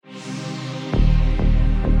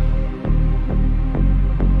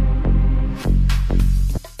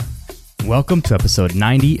Welcome to episode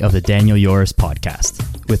 90 of the Daniel Yoris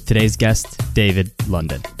podcast with today's guest, David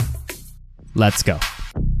London. Let's go.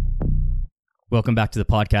 Welcome back to the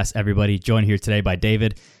podcast, everybody. Joined here today by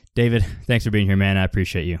David. David, thanks for being here, man. I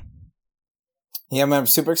appreciate you. Yeah, man, I'm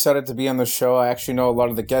super excited to be on the show. I actually know a lot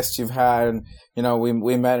of the guests you've had, and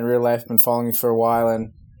we met in real life, been following you for a while,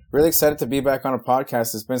 and really excited to be back on a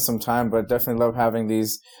podcast. It's been some time, but definitely love having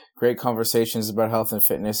these great conversations about health and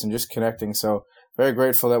fitness and just connecting. So very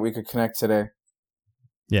grateful that we could connect today.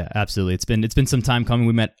 Yeah, absolutely. It's been some time coming.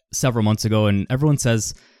 We met several months ago, and everyone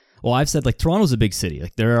says, well, I've said like Toronto's a big city.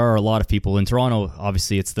 Like there are a lot of people in Toronto.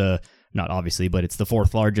 Obviously, it's not obviously, but it's the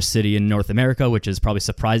fourth largest city in North America, which is probably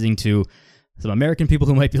surprising to some American people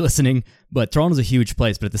who might be listening. But Toronto's a huge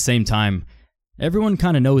place, but at the same time, everyone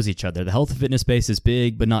kind of knows each other. The health and fitness space is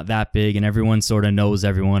big, but not that big, and everyone sort of knows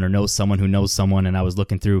everyone or knows someone who knows someone. And I was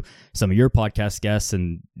looking through some of your podcast guests,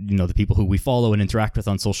 and the people who we follow and interact with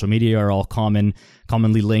on social media are all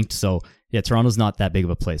commonly linked. So yeah, Toronto's not that big of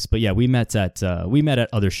a place. But yeah, we met at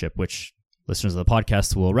Othership, which listeners of the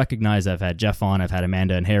podcast will recognize. I've had Jeff on, I've had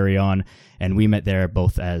Amanda and Harry on, and we met there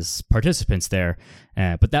both as participants there.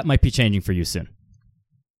 But that might be changing for you soon.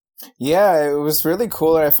 Yeah, it was really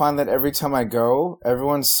cool. And I find that every time I go,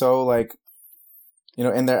 everyone's so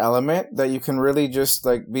in their element that you can really just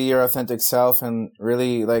be your authentic self and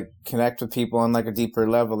really connect with people on a deeper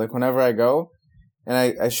level. Like whenever I go and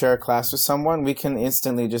I share a class with someone, we can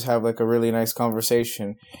instantly just have a really nice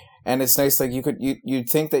conversation. And it's nice, you'd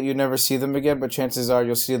think that you'd never see them again, but chances are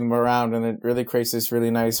you'll see them around, and it really creates this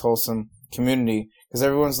really nice, wholesome community because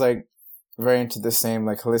everyone's very into the same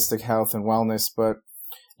holistic health and wellness. But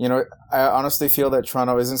I honestly feel that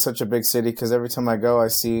Toronto isn't such a big city because every time I go, I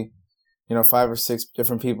see, 5 or 6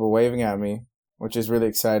 different people waving at me, which is really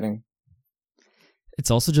exciting. It's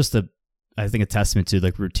also just I think a testament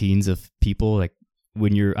to routines of people. I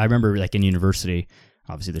remember in university,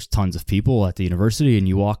 obviously there's tons of people at the university and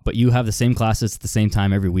you walk, but you have the same classes at the same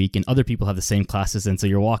time every week and other people have the same classes. And so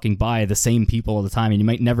you're walking by the same people all the time and you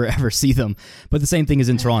might never ever see them. But the same thing is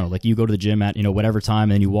in Toronto. You go to the gym at, whatever time,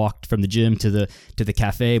 and then you walk from the gym to the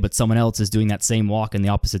cafe, but someone else is doing that same walk in the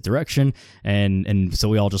opposite direction. And so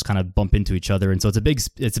we all just kind of bump into each other. And so it's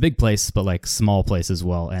a big place, but small place as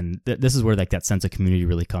well. And this is where that sense of community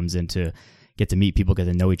really comes into get to meet people, get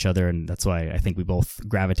to know each other. And that's why I think we both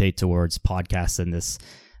gravitate towards podcasts and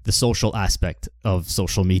the social aspect of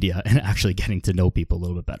social media and actually getting to know people a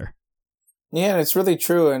little bit better. Yeah, and it's really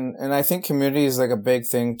true. And I think community is a big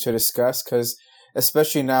thing to discuss because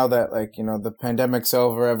especially now that the pandemic's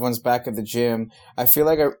over, everyone's back at the gym. I feel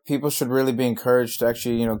like people should really be encouraged to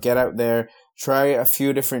actually, get out there, try a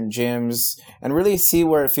few different gyms and really see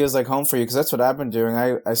where it feels like home for you. Because that's what I've been doing.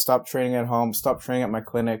 I stopped training at home, stopped training at my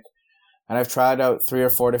clinic. And I've tried out 3 or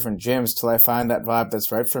 4 different gyms till I find that vibe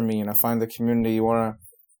that's right for me. And I find the community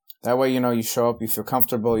that way, you show up, you feel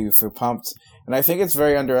comfortable, you feel pumped. And I think it's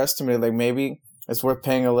very underestimated. Maybe it's worth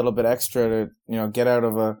paying a little bit extra to, get out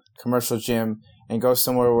of a commercial gym and go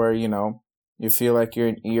somewhere where, you feel like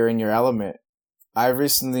you're in your element. I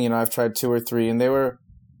recently, I've tried 2 or 3 and they were,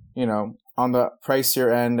 on the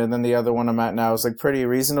pricier end. And then the other one I'm at now is pretty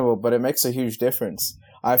reasonable, but it makes a huge difference.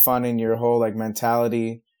 I find in your whole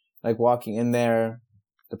mentality, walking in there,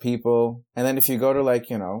 the people. And then if you go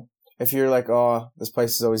to if you're oh, this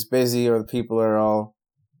place is always busy or the people are all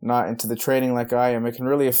not into the training like I am, it can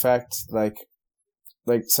really affect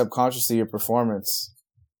subconsciously your performance.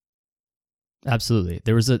 Absolutely.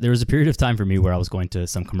 There was a period of time for me where I was going to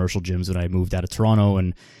some commercial gyms when I moved out of Toronto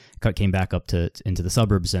and came back up into the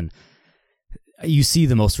suburbs, and you see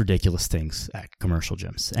the most ridiculous things at commercial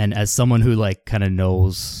gyms. And as someone who kind of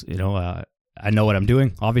knows, I know what I'm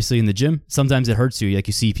doing, obviously, in the gym. Sometimes it hurts you. You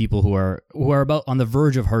see people who are about on the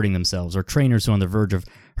verge of hurting themselves, or trainers who are on the verge of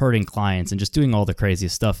hurting clients and just doing all the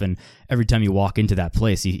craziest stuff. And every time you walk into that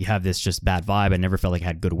place, you have this just bad vibe. I never felt like I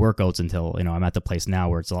had good workouts until, I'm at the place now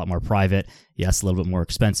where it's a lot more private. Yes, a little bit more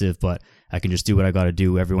expensive, but I can just do what I got to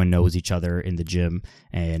do. Everyone knows each other in the gym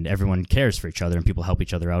and everyone cares for each other and people help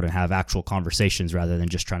each other out and have actual conversations rather than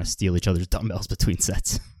just trying to steal each other's dumbbells between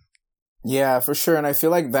sets. Yeah, for sure. And I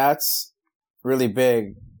feel like that's really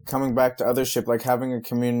big. Coming back to Othership, having a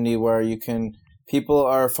community where people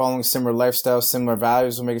are following similar lifestyles, similar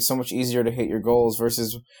values will make it so much easier to hit your goals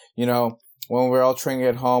versus, when we're all training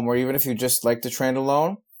at home, or even if you just like to train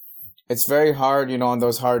alone, it's very hard, on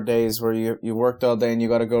those hard days where you worked all day and you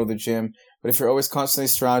got to go to the gym. But if you're always constantly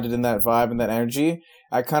surrounded in that vibe and that energy,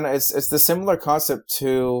 it's the similar concept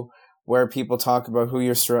to where people talk about who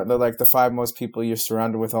you're surrounded, the 5 most people you're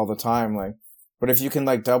surrounded with all the time, But if you can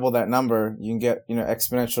double that number, you can get,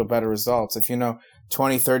 exponential better results. If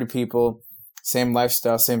 20, 30 people same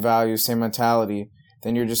lifestyle, same values, same mentality,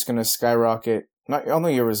 then you're just going to skyrocket not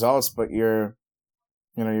only your results, but your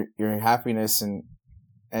happiness and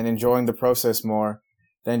enjoying the process more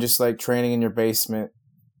than just like training in your basement,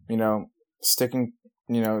 sticking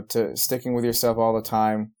with yourself all the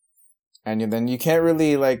time. And then you can't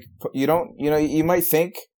really you might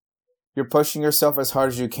think you're pushing yourself as hard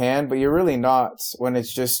as you can, but you're really not when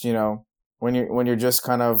it's just, when you're just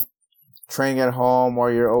kind of training at home,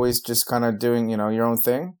 or you're always just kind of doing, your own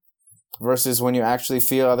thing, versus when you actually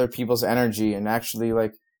feel other people's energy and actually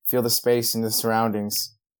like feel the space and the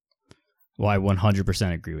surroundings. Well, I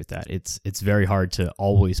 100% agree with that. It's very hard to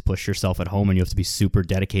always push yourself at home, and you have to be super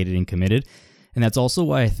dedicated and committed. And that's also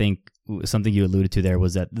why I think something you alluded to there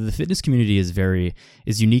was that the fitness community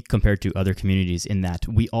is unique compared to other communities in that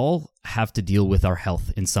we all have to deal with our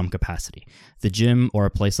health in some capacity. The gym or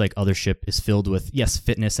a place like Othership is filled with, yes,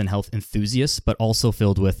 fitness and health enthusiasts, but also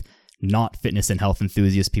filled with not fitness and health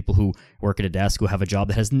enthusiasts, people who work at a desk, who have a job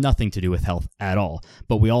that has nothing to do with health at all.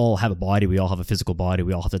 But we all have a body, we all have a physical body,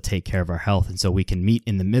 we all have to take care of our health. And so we can meet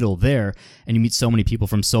in the middle there, and you meet so many people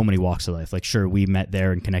from so many walks of life. Like, sure, we met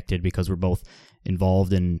there and connected because we're both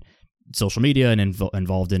involved in social media and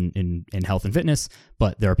involved in health and fitness,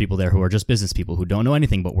 but there are people there who are just business people who don't know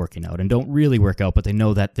anything but working out and don't really work out, but they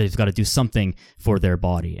know that they've got to do something for their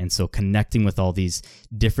body. And so connecting with all these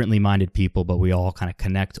differently minded people, but we all kind of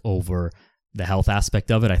connect over the health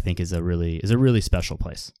aspect of it, I think is a really special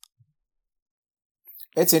place.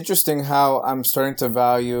 It's interesting how I'm starting to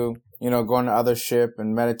value, going to Othership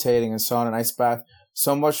and meditating and sauna and ice bath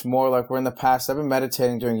so much more. Like, where in the past I've been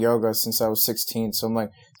meditating, doing yoga since I was 16, so I'm like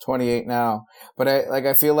 28 now. But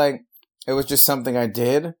I feel like it was just something I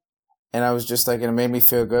did, and I was just like, it made me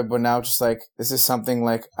feel good. But now just like, this is something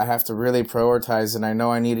like I have to really prioritize, and I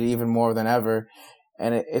know I need it even more than ever.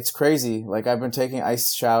 And it's crazy. Like, I've been taking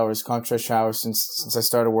ice showers, contrast showers since I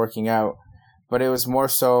started working out, but it was more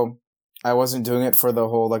so I wasn't doing it for the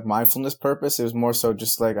whole like mindfulness purpose. It was more so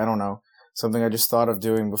just like, I don't know, something I just thought of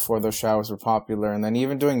doing before those showers were popular. And then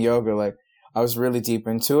even doing yoga, like, I was really deep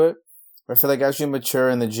into it. But I feel like as you mature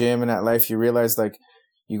in the gym and at life, you realize like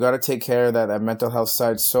you got to take care of that mental health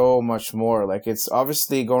side so much more. Like, it's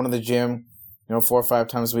obviously going to the gym, 4 or 5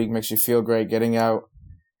 times a week makes you feel great, getting out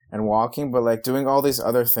and walking, but like doing all these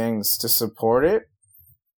other things to support it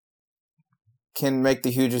can make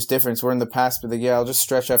the hugest difference. Where in the past, but like, yeah, I'll just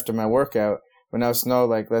stretch after my workout. But now it's no,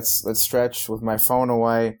 like, let's stretch with my phone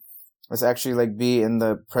away. Let's actually like be in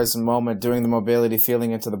the present moment, doing the mobility,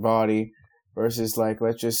 feeling into the body, versus like,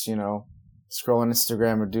 let's just, scroll on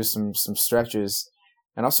Instagram or do some stretches.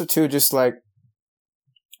 And also too, just like,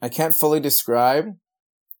 I can't fully describe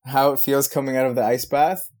how it feels coming out of the ice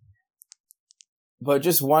bath. But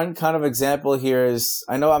just one kind of example here is,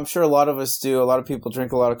 I'm sure a lot of us do. A lot of people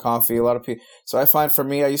drink a lot of coffee, So I find for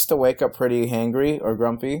me, I used to wake up pretty hangry or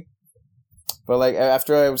grumpy. But like,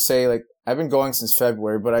 after I would say, like, I've been going since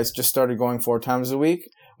February, but I just started going 4 times a week.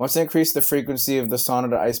 Once I increased the frequency of the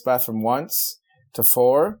sauna to ice bath from once to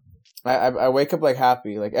 4, I wake up like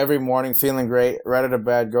happy, like every morning feeling great, right out of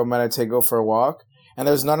bed, go meditate, go for a walk. And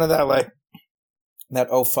there's none of that like,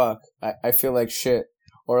 oh fuck, I feel like shit.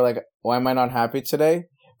 Or like, why am I not happy today?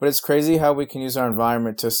 But it's crazy how we can use our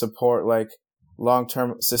environment to support like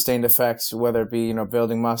long-term sustained effects, whether it be,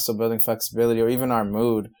 building muscle, building flexibility, or even our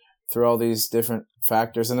mood through all these different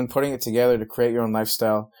factors, and then putting it together to create your own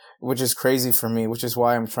lifestyle, which is crazy for me, which is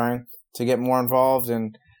why I'm trying to get more involved.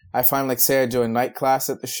 And I find, like, say I do a night class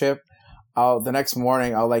at the ship, the next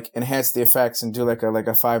morning I'll like enhance the effects and do like a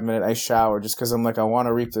 5-minute ice shower, just because I'm like, I want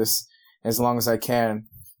to reap this as long as I can.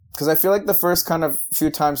 Because I feel like the first kind of few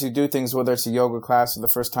times you do things, whether it's a yoga class or the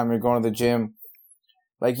first time you're going to the gym,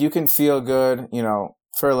 like, you can feel good,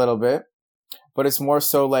 for a little bit, but it's more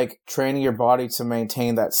so like training your body to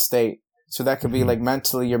maintain that state. So that could be like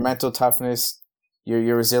mentally, your mental toughness,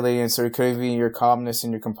 your resilience, or it could be your calmness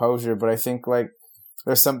and your composure. But I think like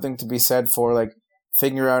there's something to be said for like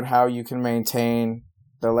figure out how you can maintain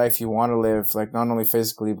the life you want to live, like not only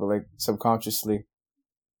physically, but like subconsciously.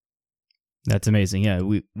 That's amazing. Yeah,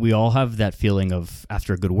 we all have that feeling of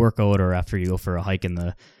after a good workout or after you go for a hike in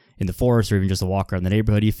the forest or even just a walk around the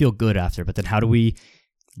neighborhood, you feel good after. But then how do we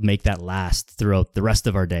make that last throughout the rest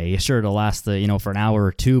of our day? Sure, it'll last for an hour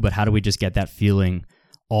or 2, but how do we just get that feeling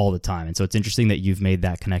all the time? And so it's interesting that you've made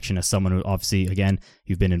that connection as someone who obviously, again,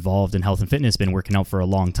 you've been involved in health and fitness, been working out for a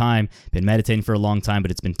long time, been meditating for a long time, but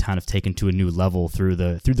it's been kind of taken to a new level through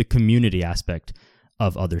the community aspect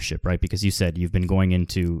of Othership, right? Because you said you've been going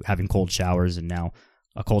into having cold showers, and now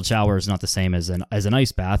a cold shower is not the same as an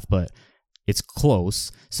ice bath, but it's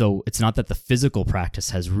close. So it's not that the physical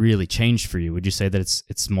practice has really changed for you. Would you say that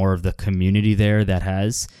it's more of the community there that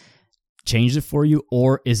has changed it for you,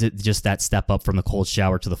 or is it just that step up from the cold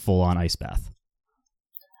shower to the full-on ice bath?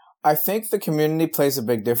 I think the community plays a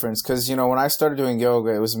big difference because, you know, when I started doing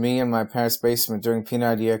yoga, it was me in my parents' basement doing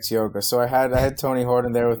P90X yoga. So I had Tony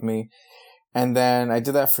Horton there with me. And then I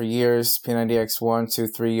did that for years, P90X 1, 2,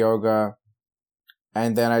 3 yoga.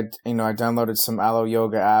 And then I downloaded some Allo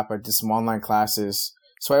Yoga app. I did some online classes.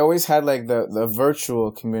 So I always had like the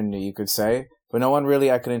virtual community, you could say, but no one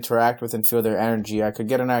really I could interact with and feel their energy. I could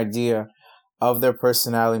get an idea of their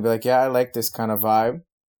personality and be like, yeah, I like this kind of vibe,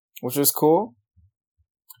 which was cool.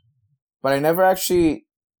 But I never actually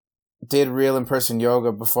did real in-person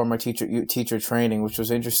yoga before my teacher training, which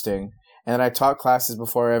was interesting. And I taught classes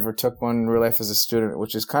before I ever took one in real life as a student,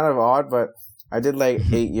 which is kind of odd, but I did like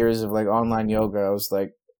 8 years of like online yoga. I was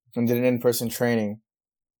like, and did an in-person training.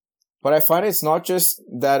 But I find it's not just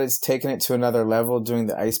that it's taken it to another level doing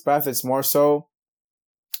the ice bath. It's more so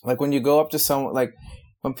like when you go up to someone, like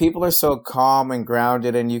when people are so calm and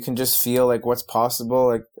grounded and you can just feel like what's possible,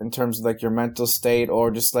 like in terms of like your mental state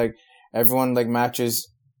or just like everyone like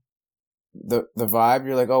matches the vibe.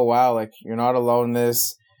 You're like, oh wow, like you're not alone in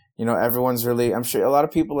this. You know, everyone's really, I'm sure a lot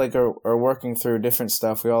of people like are working through different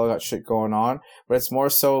stuff. We all got shit going on, but it's more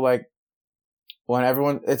so like when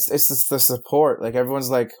everyone, it's just the support. Like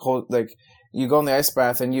everyone's like, you go in the ice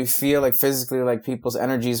bath and you feel like physically like people's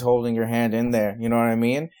energies holding your hand in there. You know what I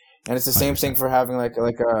mean? And it's the same 100%. Thing for having like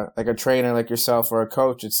a trainer like yourself or a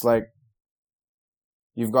coach. It's like,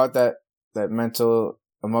 you've got that mental,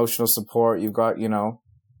 emotional support. You've got, you know,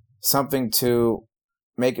 something to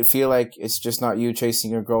make it feel like it's just not you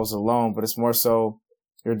chasing your goals alone, but it's more so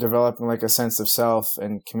you're developing like a sense of self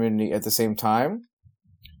and community at the same time,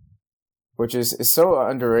 which is so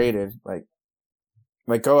underrated.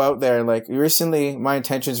 Like go out there. Like recently, my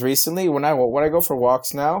intentions recently, when I go for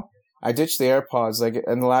walks now, I ditched the AirPods. Like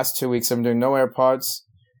in the last 2 weeks, I'm doing no AirPods,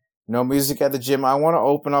 no music at the gym. I want to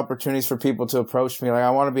open opportunities for people to approach me. Like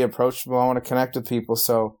I want to be approachable. I want to connect with people.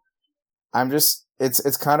 So I'm just,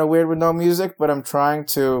 it's kind of weird with no music, but I'm trying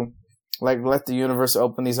to like let the universe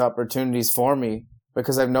open these opportunities for me,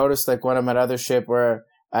 because I've noticed like when I'm at Othership where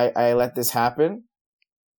I let this happen,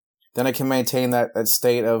 then I can maintain that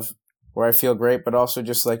state of where I feel great, but also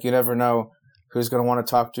just like you never know who's going to want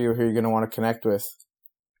to talk to you, who you're going to want to connect with.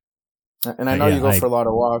 And I know you go for a lot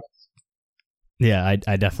of walks. Yeah,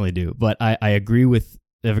 I definitely do. But I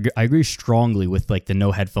agree strongly with like the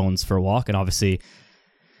no headphones for a walk. And obviously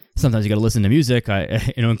sometimes you got to listen to music.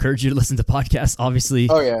 I encourage you to listen to podcasts, obviously.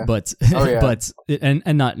 Oh yeah. But and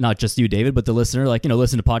not just you, David, but the listener, like,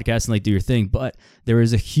 listen to podcasts and like do your thing. But there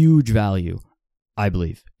is a huge value, I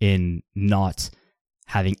believe, in not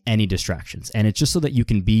having any distractions. And it's just so that you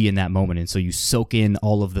can be in that moment. And so you soak in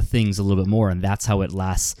all of the things a little bit more, and that's how it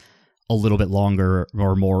lasts a little bit longer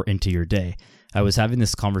or more into your day. I was having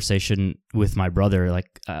this conversation with my brother,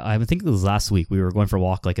 like I think it was last week. We were going for a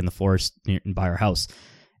walk like in the forest by our house.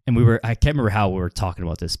 And I can't remember how we were talking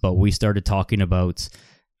about this, but we started talking about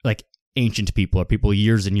like ancient people or people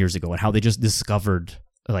years and years ago and how they just discovered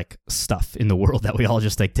like stuff in the world that we all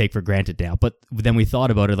just like take for granted now. But then we thought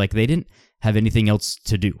about it, like they didn't have anything else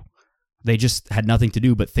to do. They just had nothing to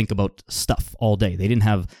do but think about stuff all day. They didn't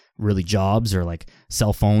have really jobs or like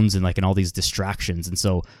cell phones and all these distractions. And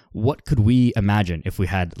so what could we imagine if we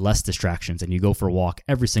had less distractions and you go for a walk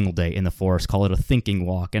every single day in the forest, call it a thinking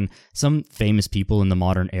walk? And some famous people in the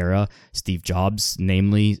modern era, Steve Jobs,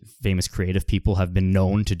 namely famous creative people, have been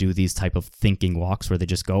known to do these type of thinking walks where they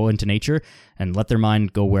just go into nature and let their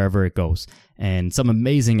mind go wherever it goes. And some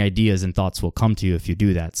amazing ideas and thoughts will come to you if you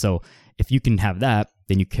do that. So if you can have that,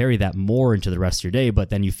 then you carry that more into the rest of your day, but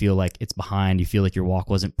then you feel like it's behind. You feel like your walk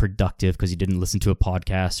wasn't productive because you didn't listen to a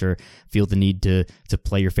podcast or feel the need to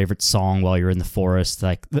play your favorite song while you're in the forest.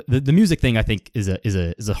 Like the music thing, I think is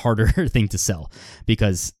a harder thing to sell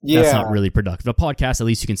because that's not really productive. A podcast, at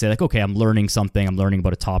least you can say like, okay, I'm learning something. I'm learning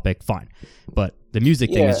about a topic. Fine. But the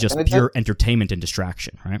music thing is just pure entertainment and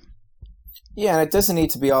distraction, right? Yeah. And it doesn't need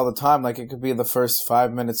to be all the time. Like it could be the first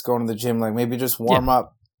 5 minutes going to the gym, like maybe just warm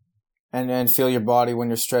up. And feel your body when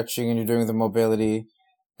you're stretching and you're doing the mobility,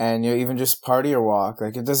 and you even just party or walk.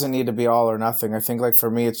 Like it doesn't need to be all or nothing. I think like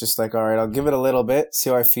for me, it's just like, all right, I'll give it a little bit, see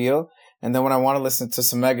how I feel. And then when I want to listen to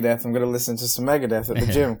some Megadeth, I'm going to listen to some Megadeth at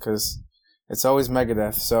the gym because it's always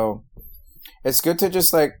Megadeth. So it's good to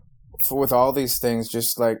just like, with all these things,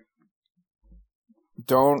 just like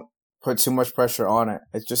don't put too much pressure on it.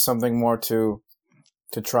 It's just something more to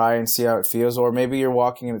try and see how it feels. Or maybe you're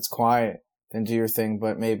walking and it's quiet, then do your thing.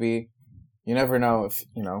 But maybe you never know if,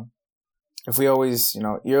 if we always,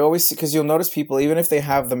 you're always, because you'll notice people, even if they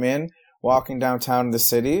have them in walking downtown in the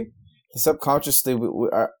city, subconsciously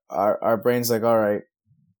our brain's like, all right,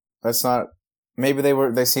 that's not, maybe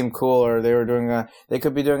they seem cool, or they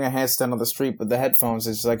could be doing a handstand on the street, but the headphones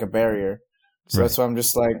is like a barrier. So right. That's why I'm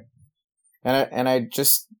just like,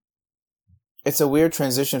 it's a weird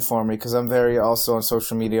transition for me because I'm very also on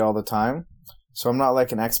social media all the time. So I'm not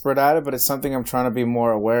like an expert at it, but it's something I'm trying to be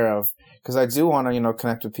more aware of because I do want to,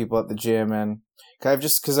 connect with people at the gym. And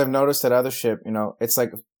because I've noticed at Othership, it's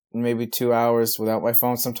like maybe 2 hours without my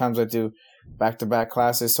phone. Sometimes I do back-to-back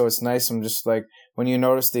classes. So it's nice. I'm just like, when you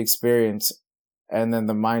notice the experience and then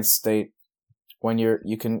the mind state when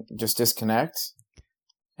you can just disconnect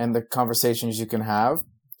and the conversations you can have,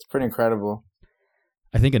 it's pretty incredible.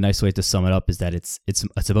 I think a nice way to sum it up is that it's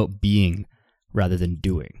about being rather than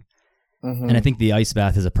doing. Mm-hmm. And I think the ice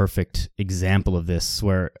bath is a perfect example of this,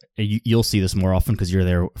 where you'll see this more often because you're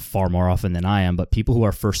there far more often than I am. But people who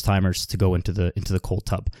are first timers to go into the cold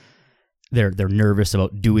tub, they're nervous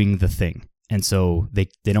about doing the thing, and so they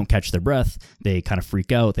don't catch their breath. They kind of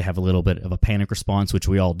freak out. They have a little bit of a panic response, which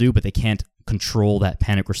we all do, but they can't control that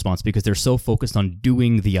panic response because they're so focused on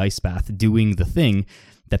doing the ice bath, doing the thing,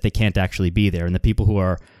 that they can't actually be there. And the people who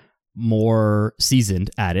are more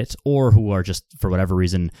seasoned at it, or who are just for whatever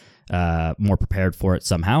reason more prepared for it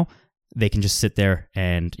somehow, they can just sit there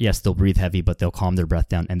and yes, they'll breathe heavy, but they'll calm their breath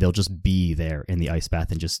down and they'll just be there in the ice bath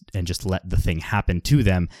and just let the thing happen to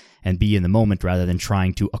them and be in the moment rather than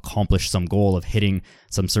trying to accomplish some goal of hitting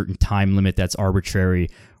some certain time limit that's arbitrary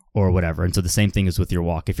or whatever. And so the same thing is with your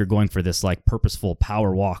walk. If you're going for this like purposeful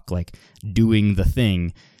power walk, like doing the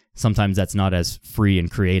thing, sometimes that's not as free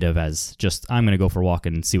and creative as just, I'm going to go for a walk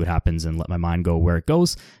and see what happens and let my mind go where it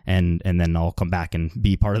goes. And then I'll come back and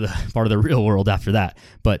be part of the real world after that.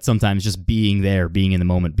 But sometimes just being there, being in the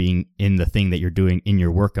moment, being in the thing that you're doing in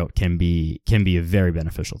your workout can be a very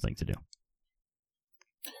beneficial thing to do.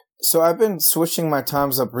 So I've been switching my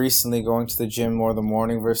times up recently, going to the gym more the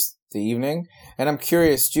morning versus the evening. And I'm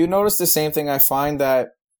curious, do you notice the same thing? I find that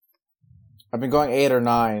I've been going 8 or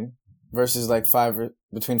 9 versus like 5 or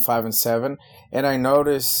between 5 and 7. And I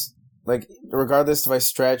notice, like, regardless if I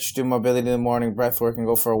stretch, do mobility in the morning, breath work, and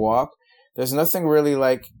go for a walk, there's nothing really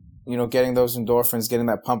like, getting those endorphins, getting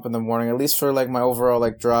that pump in the morning, at least for like my overall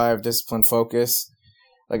like drive, discipline, focus.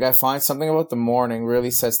 Like I find something about the morning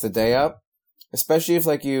really sets the day up, especially if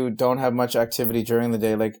like you don't have much activity during the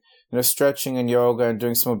day, like, stretching and yoga and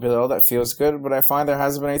doing some mobility, all that feels good. But I find there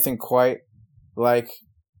hasn't been anything quite like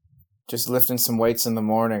just lifting some weights in the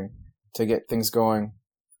morning to get things going.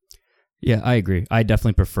 Yeah, I agree. I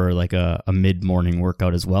definitely prefer like a mid-morning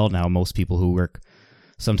workout as well. Now, most people who work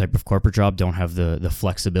some type of corporate job don't have the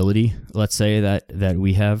flexibility, let's say, that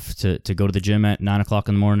we have to go to the gym at 9 o'clock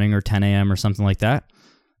in the morning or 10 a.m. or something like that.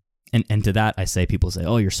 And to that, I say, people say,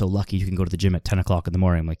 oh, you're so lucky you can go to the gym at 10 o'clock in the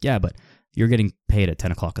morning. I'm like, yeah, but you're getting paid at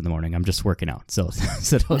 10 o'clock in the morning. I'm just working out. So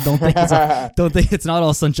don't think it's not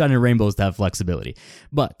all sunshine and rainbows to have flexibility,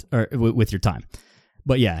 or with your time.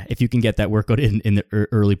 But yeah, if you can get that workout in the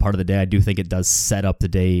early part of the day, I do think it does set up the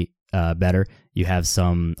day better. You have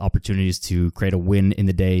some opportunities to create a win in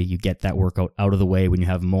the day. You get that workout out of the way when you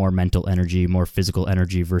have more mental energy, more physical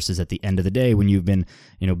energy, versus at the end of the day when you've been,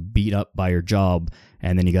 beat up by your job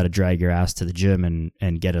and then you got to drag your ass to the gym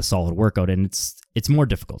and get a solid workout. And it's more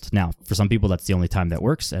difficult. Now, for some people, that's the only time that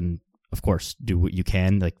works. And of course, do what you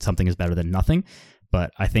can. Like, something is better than nothing.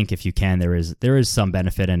 But I think if you can, there is some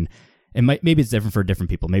benefit. And maybe it's different for different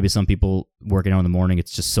people. Maybe some people working out in the morning,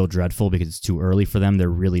 it's just so dreadful because it's too early for them. They're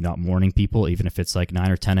really not morning people, even if it's like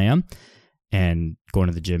 9 or 10 a.m. And going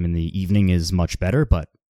to the gym in the evening is much better. But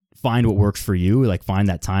find what works for you. Like, find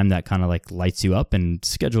that time that kind of like lights you up and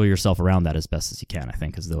schedule yourself around that as best as you can, I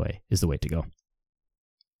think is the way to go.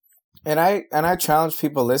 And I challenge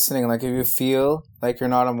people listening, like, if you feel like you're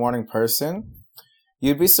not a morning person,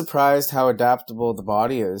 you'd be surprised how adaptable the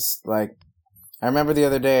body is. Like, I remember the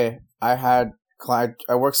other day, I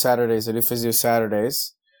work Saturdays. I do physio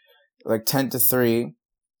Saturdays, like 10 to 3.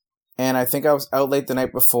 And I think I was out late the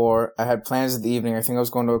night before. I had plans in the evening. I think I was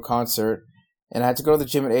going to a concert. And I had to go to the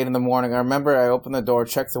gym at 8 in the morning. I remember I opened the door,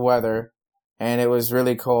 checked the weather, and it was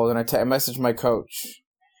really cold. And I messaged my coach.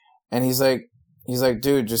 And he's like,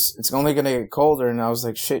 dude, it's only going to get colder. And I was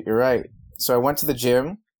like, shit, you're right. So I went to the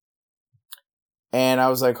gym. And I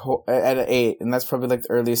was like, at 8. And that's probably like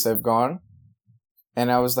the earliest I've gone. And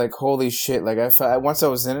I was like, holy shit. Like, once I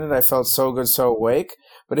was in it, I felt so good, so awake.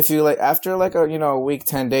 But if you, like, after like a week,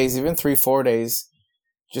 10 days, even 3-4 days,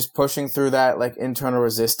 just pushing through that like internal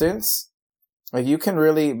resistance, like, you can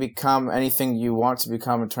really become anything you want to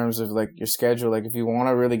become in terms of like your schedule. Like, if you want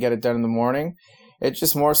to really get it done in the morning, It's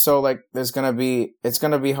just more so like it's gonna be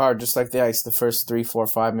hard, just like the ice, the first 3, 4,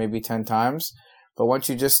 5, maybe 10 times. But once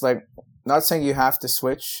you just like, not saying you have to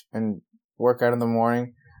switch and work out in the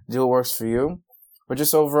morning, do what works for you, but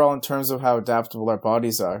just overall in terms of how adaptable our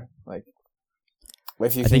bodies are. Like,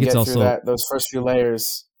 if you can get through those first few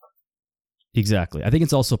layers. Exactly. I think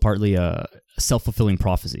it's also partly a self-fulfilling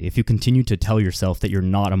prophecy. If you continue to tell yourself that you're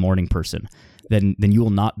not a morning person, then you will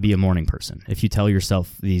not be a morning person. If you tell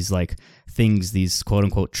yourself these like things, these quote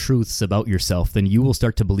unquote truths about yourself, then you will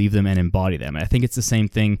start to believe them and embody them. And I think it's the same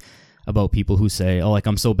thing about people who say, oh, like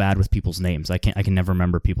I'm so bad with people's names. I can never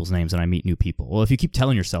remember people's names when I meet new people. Well, if you keep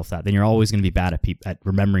telling yourself that, then you're always going to be bad at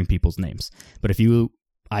remembering people's names. But if you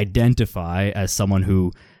identify as someone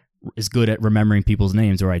who is good at remembering people's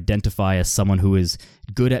names, or identify as someone who is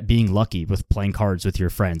good at being lucky with playing cards with your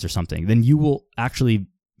friends or something, then you will actually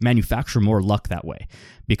manufacture more luck that way,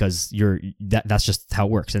 because that's just how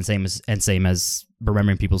it works. And same as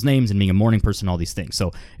remembering people's names and being a morning person, all these things.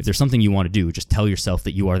 So if there's something you want to do, just tell yourself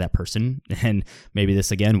that you are that person. And maybe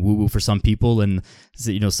this, again, woo-woo for some people, and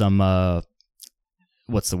some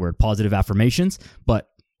what's the word, positive affirmations, but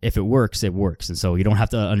if it works, it works. And so you don't have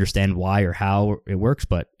to understand why or how it works,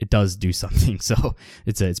 but it does do something. So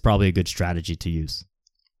it's probably a good strategy to use.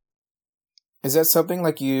 Is that something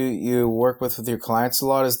like you work with your clients a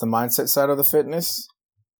lot, is the mindset side of the fitness?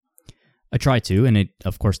 I try to, and it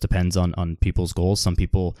of course depends on people's goals. Some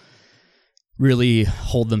people really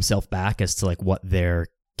hold themselves back as to like what they're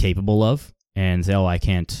capable of and say, oh, I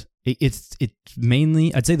can't. It's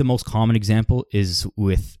mainly, I'd say the most common example is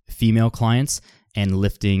with female clients and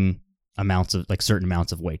lifting certain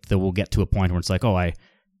amounts of weight. That will get to a point where it's like, oh, I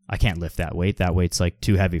can't lift that weight. That weight's like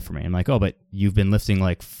too heavy for me. I'm like, oh, but you've been lifting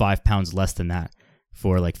like 5 pounds less than that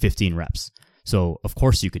for like 15 reps. So of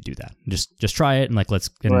course you could do that. Just try it and like let's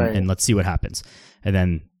see what happens. And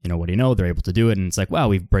then, what do you know? They're able to do it, and it's like, wow,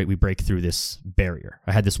 we break through this barrier.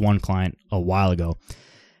 I had this one client a while ago,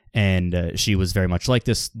 and she was very much like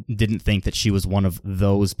this. Didn't think that she was one of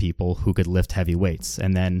those people who could lift heavy weights.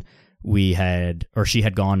 And then she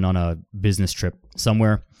had gone on a business trip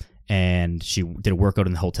somewhere, and she did a workout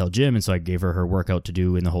in the hotel gym. And so I gave her workout to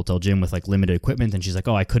do in the hotel gym with like limited equipment. And she's like,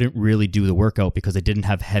 oh, I couldn't really do the workout because I didn't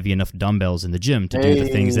have heavy enough dumbbells in the gym to do the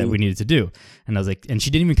things that we needed to do. And I was like, and she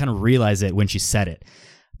didn't even kind of realize it when she said it.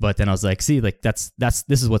 But then I was like, see, like this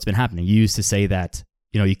is what's been happening. You used to say that,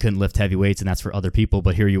 you couldn't lift heavy weights and that's for other people,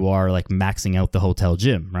 but here you are like maxing out the hotel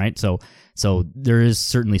gym, right? So there is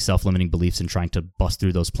certainly self-limiting beliefs in trying to bust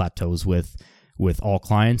through those plateaus with all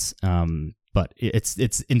clients. But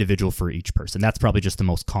it's individual for each person. That's probably just the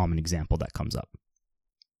most common example that comes up.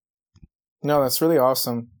 No, that's really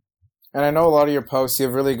awesome. And I know a lot of your posts, you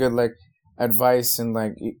have really good like advice and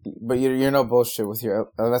like, but you're no bullshit with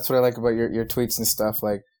that's what I like about your tweets and stuff.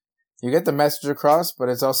 Like you get the message across, but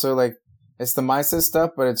it's also like, it's the mindset stuff,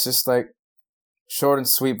 but it's just like short and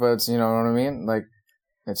sweet, but it's, you know what I mean? Like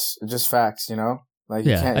it's just facts, like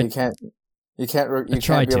you can't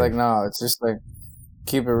be like, no, it's just like,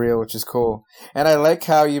 keep it real, which is cool. And I like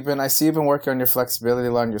how I see you've been working on your flexibility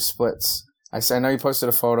a lot on your splits. I know you posted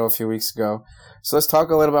a photo a few weeks ago. So let's talk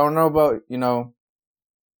a little bit. I want to know about,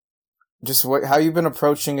 just how you've been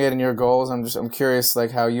approaching it and your goals. I'm curious, like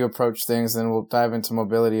how you approach things, and we'll dive into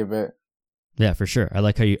mobility a bit. Yeah, for sure. I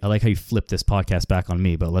like how you flip this podcast back on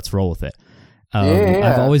me, but let's roll with it.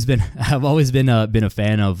 Yeah. I've always been a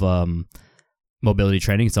fan of mobility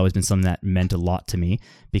training. It's always been something that meant a lot to me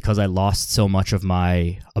because I lost so much of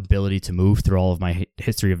my ability to move through all of my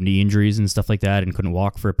history of knee injuries and stuff like that, and couldn't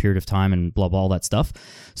walk for a period of time and blah, blah, all that stuff.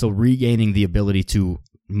 So regaining the ability to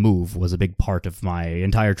move was a big part of my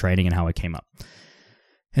entire training and how I came up.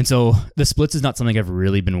 And so the splits is not something I've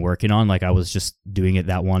really been working on. Like I was just doing it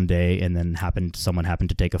that one day, and then someone happened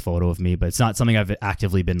to take a photo of me, but it's not something I've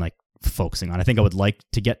actively been like focusing on. I think I would like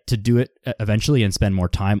to get to do it eventually and spend more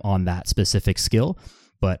time on that specific skill,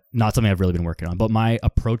 but not something I've really been working on. But my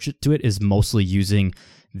approach to it is mostly using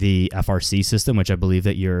the FRC system, which I believe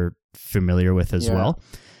that you're familiar with as well.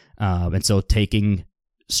 And so taking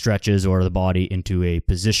stretches or the body into a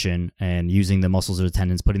position and using the muscles or the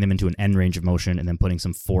tendons, putting them into an end range of motion, and then putting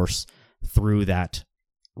some force through that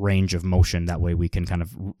range of motion. That way we can kind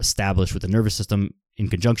of establish with the nervous system in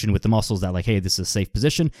conjunction with the muscles that like, hey, this is a safe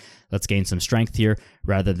position. Let's gain some strength here,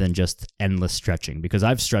 rather than just endless stretching. Because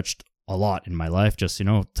I've stretched a lot in my life, just,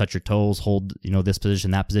 touch your toes, hold, this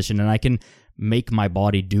position, that position. And I can make my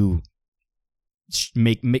body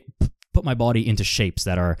put my body into shapes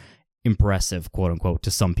that are impressive, quote unquote, to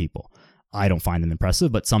some people. I don't find them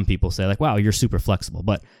impressive, but some people say like, wow, you're super flexible.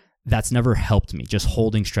 But that's never helped me. Just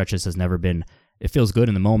holding stretches has never been it feels good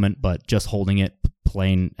in the moment, but just holding it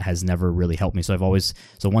plain has never really helped me. So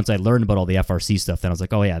once I learned about all the FRC stuff, then I was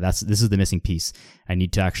like, oh yeah, this is the missing piece. I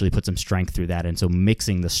need to actually put some strength through that. And so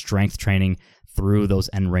mixing the strength training through those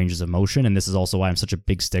end ranges of motion. And this is also why I'm such a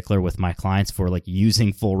big stickler with my clients for like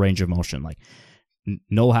using full range of motion. Like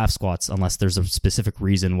no half squats unless there's a specific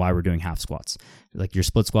reason why we're doing half squats. Like your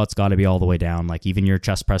split squats got to be all the way down. Like even your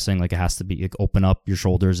chest pressing, like it has to be like, open up your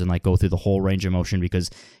shoulders and like go through the whole range of motion,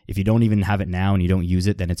 because if you don't even have it now and you don't use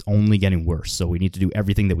it, then it's only getting worse. So we need to do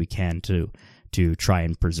everything that we can to try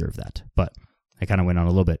and preserve that. But I kind of went on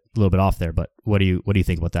a little bit off there, but what do you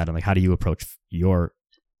think about that? And like, how do you approach your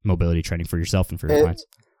mobility training for yourself and for your clients?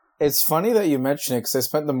 It's funny that you mention it, because I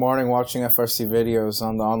spent the morning watching FRC videos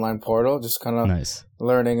on the online portal, just kind of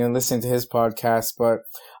learning and listening to his podcast. But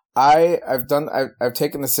I've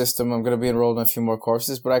taken the system. I'm going to be enrolled in a few more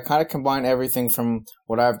courses, but I kind of combine everything from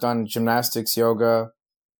what I've done: gymnastics, yoga,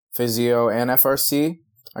 physio, and FRC.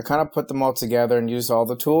 I kind of put them all together and use all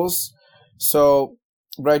the tools. So,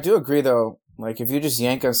 but I do agree though, like if you just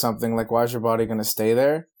yank on something, like why is your body going to stay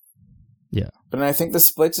there? Yeah. But I think the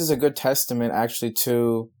splits is a good testament actually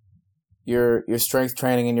to your strength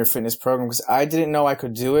training and your fitness program, because I didn't know I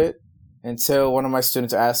could do it until one of my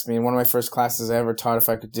students asked me in one of my first classes I ever taught if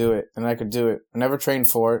I could do it, and I could do it. I never trained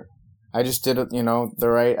for it. I just did it, the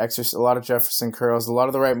right exercise, a lot of Jefferson curls, a lot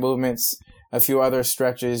of the right movements, a few other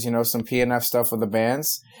stretches, some PNF stuff with the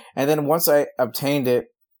bands. And then once I obtained it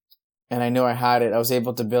and I knew I had it, I was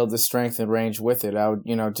able to build the strength and range with it. I would,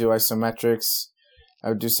 do isometrics. I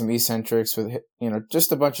would do some eccentrics with,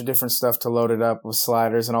 just a bunch of different stuff to load it up with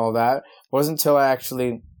sliders and all of that. It wasn't until I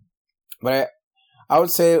would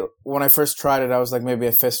say when I first tried it, I was like maybe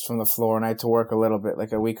a fist from the floor, and I had to work a little bit,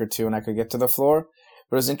 like a week or two, and I could get to the floor.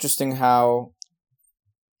 But it was interesting how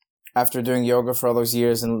after doing yoga for all those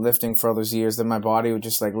years and lifting for all those years, that my body would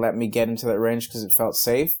just like let me get into that range because it felt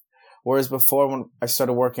safe. Whereas before, when I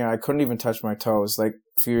started working, I couldn't even touch my toes. Like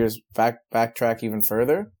a few years backtrack even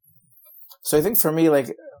further. So I think for me, like,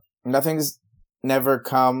 nothing's never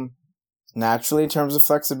come naturally in terms of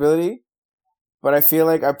flexibility, but I feel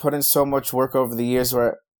like I put in so much work over the years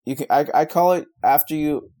where I call it, after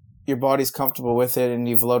your body's comfortable with it and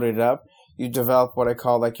you've loaded it up, you develop what I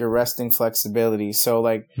call like your resting flexibility. So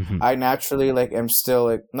like, I naturally like am still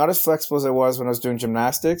like not as flexible as I was when I was doing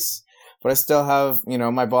gymnastics, but I still have,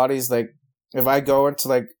 my body's like, if I go into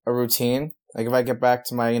like a routine, like if I get back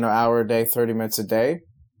to my, hour a day, 30 minutes a day,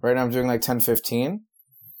 right now I'm doing like 10, 15,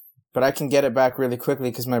 but I can get it back really quickly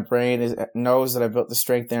because my brain knows that I built the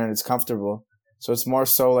strength there and it's comfortable. So it's more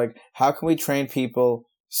so like, how can we train people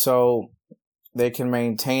so they can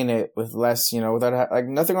maintain it with less, without like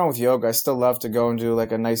nothing wrong with yoga. I still love to go and do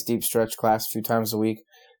like a nice deep stretch class a few times a week,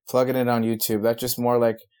 plugging it on YouTube. That's just more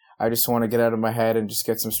like, I just want to get out of my head and just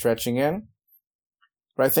get some stretching in.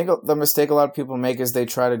 But I think the mistake a lot of people make is they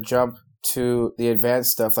try to jump to the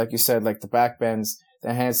advanced stuff, like you said, like the back bends, the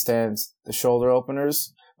handstands, the shoulder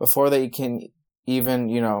openers, before they can even,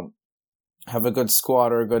 have a good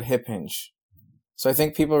squat or a good hip hinge. So I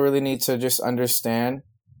think people really need to just understand,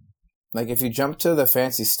 like if you jump to the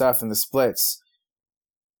fancy stuff and the splits,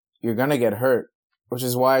 you're going to get hurt, which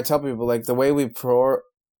is why I tell people, like the way we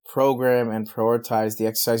program and prioritize the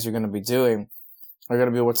exercise you're going to be doing are going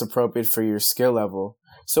to be what's appropriate for your skill level.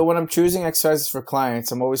 So when I'm choosing exercises for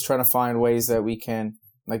clients, I'm always trying to find ways that we can,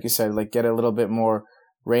 like you said, like get a little bit more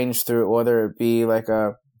range through it, whether it be like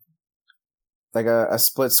a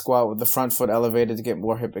split squat with the front foot elevated to get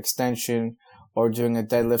more hip extension, or doing a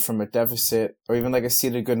deadlift from a deficit, or even like a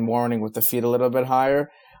seated good morning with the feet a little bit higher.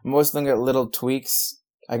 I'm always looking at little tweaks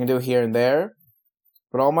I can do here and there.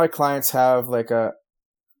 But all my clients have like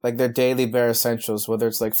their daily bare essentials, whether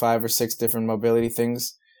it's like 5 or 6 different mobility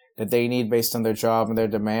things that they need based on their job and their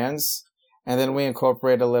demands. And then we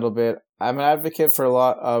incorporate a little bit. I'm an advocate for a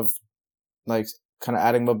lot of like kind of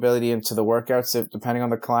adding mobility into the workouts, depending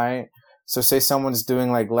on the client. So say someone's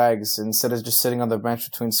doing like legs, instead of just sitting on the bench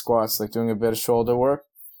between squats, like doing a bit of shoulder work.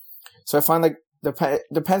 So I find like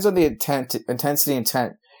depends on the intensity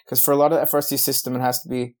intent. Because for a lot of the FRC system, it has to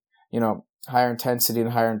be, higher intensity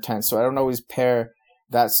and higher intent. So I don't always pair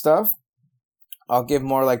that stuff. I'll give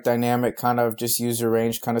more like dynamic kind of just user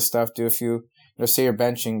range kind of stuff. Do a few, say you're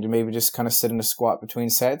benching, to maybe just kind of sit in a squat between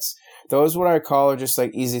sets. Those what I call are just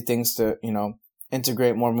like easy things to,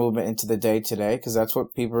 integrate more movement into the day today, because that's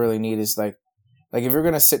what people really need is like if you're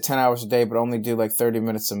going to sit 10 hours a day but only do like 30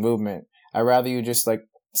 minutes of movement, I'd rather you just like,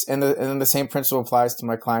 and then the same principle applies to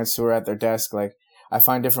my clients who are at their desk. Like I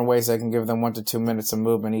find different ways I can give them 1 to 2 minutes of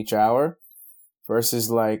movement each hour versus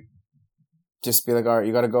like just be like, all right,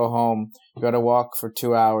 you got to go home, you got to walk for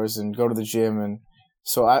 2 hours and go to the gym and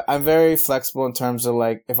So I'm very flexible in terms of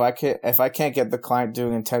like, if I can't get the client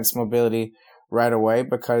doing intense mobility right away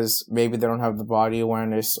because maybe they don't have the body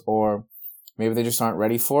awareness or maybe they just aren't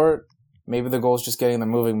ready for it. Maybe the goal is just getting them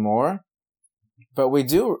moving more. But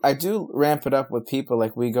I do ramp it up with people.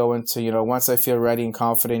 Like we go into, once I feel ready and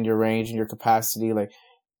confident in your range and your capacity, like,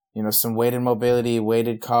 some weighted mobility,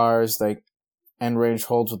 weighted cars, like end range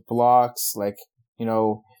holds with blocks. Like,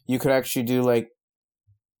 you could actually do like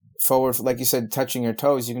forward, like you said, touching your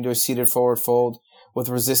toes. You can do a seated forward fold with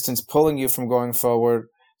resistance pulling you from going forward.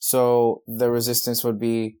 So the resistance would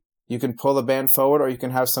be, you can pull the band forward or you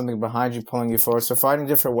can have something behind you pulling you forward. So finding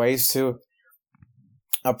different ways to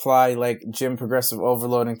apply like gym progressive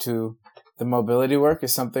overloading to the mobility work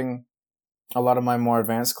is something a lot of my more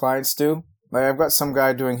advanced clients do. Like I've got some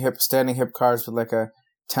guy doing standing hip cars with like a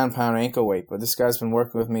 10-pound ankle weight, but this guy's been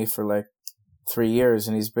working with me for like 3 years,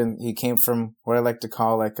 and he came from what I like to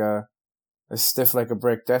call like a stiff like a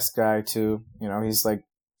brick desk guy to, he's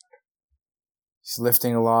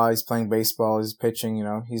lifting a lot, he's playing baseball, he's pitching,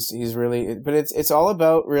 he's really, but it's all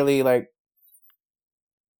about really like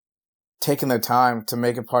taking the time to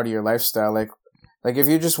make it part of your lifestyle. Like if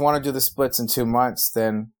you just want to do the splits in 2 months,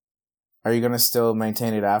 then are you going to still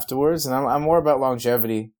maintain it afterwards? And I'm more about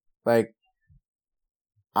longevity. Like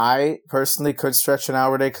I personally could stretch an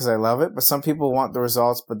hour a day because I love it, but some people want the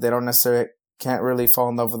results, but they don't necessarily can't really fall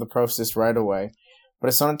in love with the process right away. But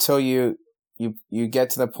it's not until you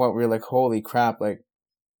get to the point where you're like, holy crap, like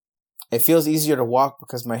it feels easier to walk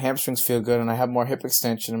because my hamstrings feel good and I have more hip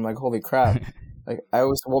extension. I'm like, holy crap. Like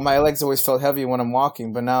my legs always felt heavy when I'm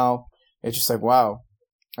walking, but now it's just like, wow,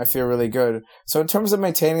 I feel really good. So in terms of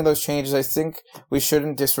maintaining those changes, I think we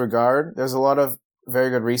shouldn't disregard. There's a lot of very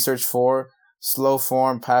good research for slow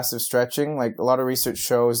form passive stretching. Like a lot of research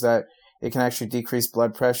shows that it can actually decrease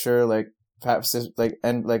blood pressure, like passive,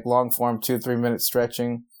 and long form 2-3 minute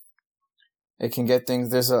stretching. It can get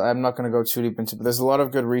things. I'm not going to go too deep into, but there's a lot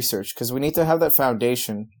of good research because we need to have that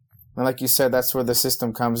foundation. And like you said, that's where the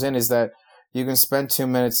system comes in, is that you can spend 2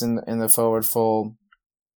 minutes in the forward fold.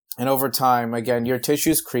 And over time, again, your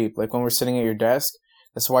tissues creep. Like when we're sitting at your desk,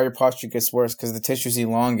 that's why your posture gets worse, because the tissues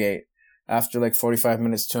elongate after like 45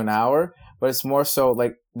 minutes to an hour. But it's more so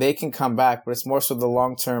like they can come back, but it's more so the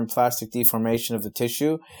long-term plastic deformation of the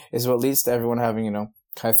tissue is what leads to everyone having,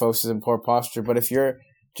 kyphosis and poor posture. But if you're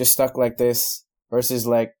just stuck like this versus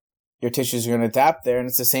like your tissues are going to adapt there, and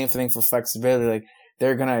it's the same thing for flexibility. Like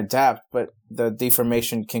they're going to adapt, but the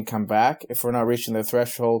deformation can come back if we're not reaching the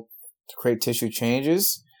threshold to create tissue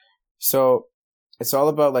changes. So it's all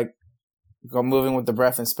about like moving with the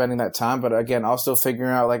breath and spending that time. But again, also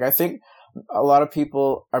figuring out, like, I think a lot of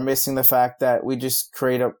people are missing the fact that we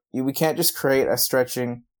can't just create a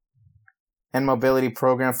stretching and mobility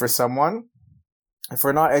program for someone if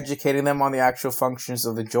we're not educating them on the actual functions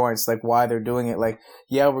of the joints, like why they're doing it. Like,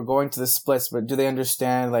 yeah, we're going to the splits, but do they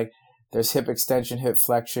understand, like, there's hip extension, hip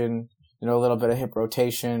flexion, a little bit of hip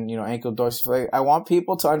rotation, ankle dorsiflexion. I want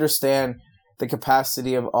people to understand the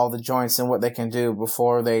capacity of all the joints and what they can do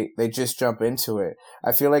before they just jump into it.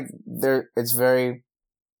 I feel like it's very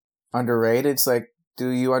underrated. It's like, do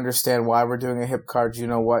you understand why we're doing a hip car? Do you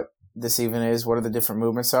know what this even is? What are the different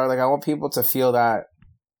movements are? Like, I want people to feel that.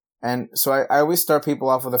 And so I always start people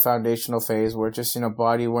off with a foundational phase where just,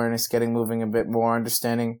 body awareness, getting moving a bit more,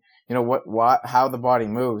 understanding, how the body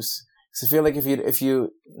moves. Because I feel like if you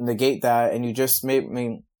negate that and you just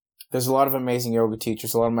there's a lot of amazing yoga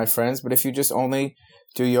teachers, a lot of my friends, but if you just only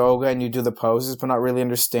do yoga and you do the poses but not really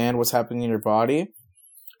understand what's happening in your body,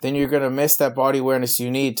 then you're going to miss that body awareness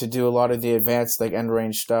you need to do a lot of the advanced like end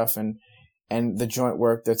range stuff and the joint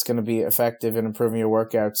work that's going to be effective in improving your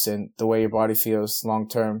workouts and the way your body feels long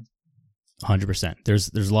term. 100%. There's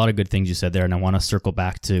a lot of good things you said there, and I want to circle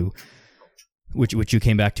back to which you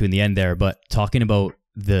came back to in the end there, but talking about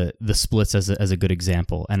the splits as a good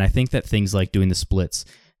example. And I think that things like doing the splits,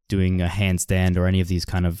 doing a handstand, or any of these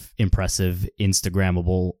kind of impressive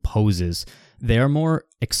Instagrammable poses, they are more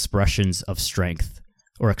expressions of strength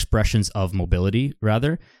or expressions of mobility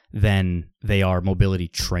rather than they are mobility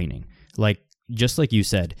training. Like, just like you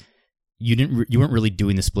said, you weren't really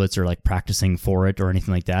doing the splits or like practicing for it or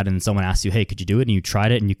anything like that, and someone asked you, hey, could you do it? And you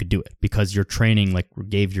tried it and you could do it because your training like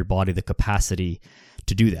gave your body the capacity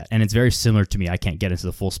to do that. And it's very similar to me. I can't get into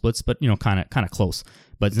the full splits, but kind of close.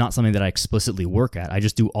 But it's not something that I explicitly work at. I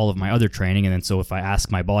just do all of my other training, and then so if I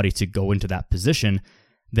ask my body to go into that position,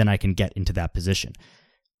 then I can get into that position.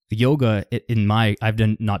 Yoga,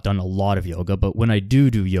 I've not done a lot of yoga, but when I do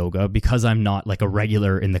yoga, because I'm not like a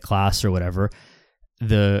regular in the class or whatever,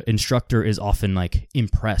 the instructor is often like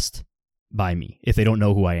impressed by me if they don't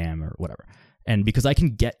know who I am or whatever. And because I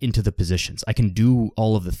can get into the positions, I can do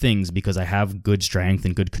all of the things because I have good strength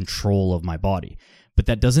and good control of my body. But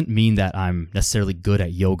that doesn't mean that I'm necessarily good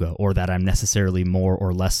at yoga or that I'm necessarily more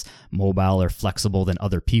or less mobile or flexible than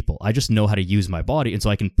other people. I just know how to use my body, and so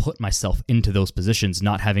I can put myself into those positions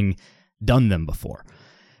not having done them before.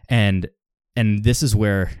 And this is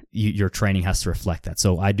where your training has to reflect that.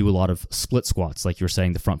 So I do a lot of split squats, like you were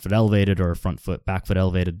saying, the front foot elevated or front foot, back foot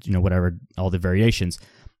elevated, whatever, all the variations.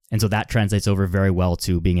 And so that translates over very well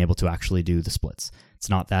to being able to actually do the splits. It's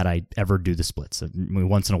not that I ever do the splits. I mean,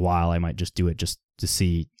 once in a while, I might just do it just to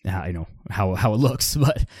see how it looks,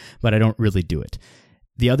 but I don't really do it.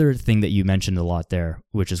 The other thing that you mentioned a lot there,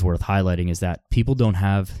 which is worth highlighting, is that people don't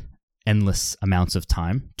have endless amounts of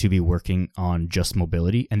time to be working on just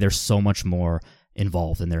mobility, and there's so much more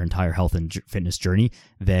involved in their entire health and fitness journey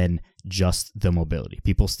than just the mobility.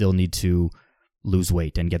 People still need to lose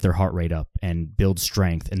weight and get their heart rate up and build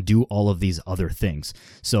strength and do all of these other things.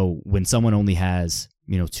 So when someone only has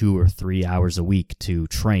 2 or 3 hours a week to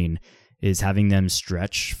train, is having them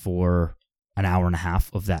stretch for an hour and a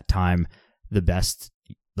half of that time the best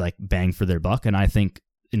like bang for their buck? And I think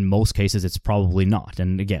in most cases it's probably not.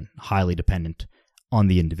 And again, highly dependent on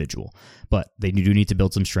the individual. But they do need to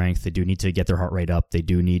build some strength. They do need to get their heart rate up. They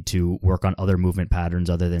do need to work on other movement patterns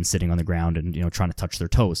other than sitting on the ground and trying to touch their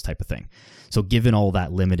toes type of thing. So given all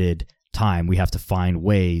that limited time, we have to find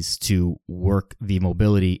ways to work the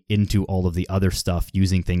mobility into all of the other stuff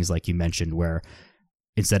using things like you mentioned, where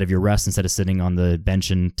instead of your rest, instead of sitting on the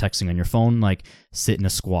bench and texting on your phone, like sit in a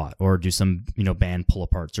squat or do some band pull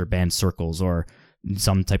aparts or band circles or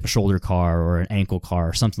some type of shoulder car or an ankle car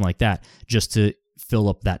or something like that, just to fill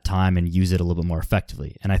up that time and use it a little bit more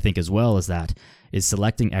effectively. And I think as well as that is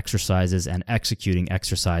selecting exercises and executing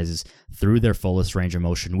exercises through their fullest range of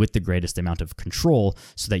motion with the greatest amount of control,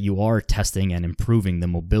 so that you are testing and improving the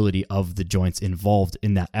mobility of the joints involved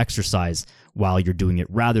in that exercise while you're doing it,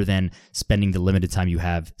 rather than spending the limited time you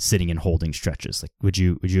have sitting and holding stretches. Like, would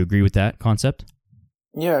you agree with that concept?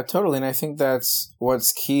 Yeah, totally. And I think that's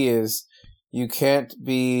what's key is you can't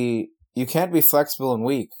be flexible and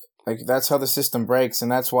weak. Like, that's how the system breaks,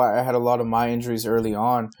 and that's why I had a lot of my injuries early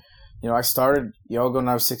on. I started yoga when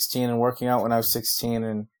I was 16 and working out when I was 16,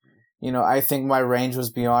 and, I think my range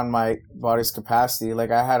was beyond my body's capacity.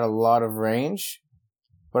 Like, I had a lot of range,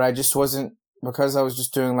 but I just wasn't, because I was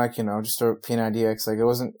just doing, like, just a P90X, like, it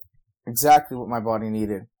wasn't exactly what my body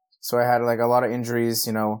needed. So I had, like, a lot of injuries,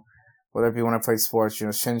 whether it be when I played sports,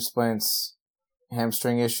 shin splints,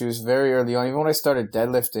 hamstring issues very early on. Even when I started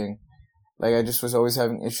deadlifting, like, I just was always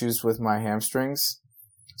having issues with my hamstrings.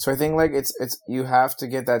 So I think, like, it's you have to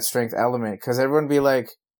get that strength element, because everyone be like,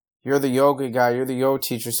 you're the yoga guy, you're the yoga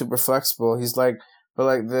teacher, super flexible. He's like, but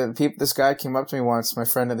like this guy came up to me once, my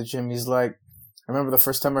friend at the gym. He's like, I remember the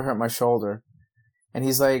first time I hurt my shoulder, and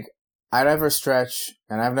he's like, I never stretch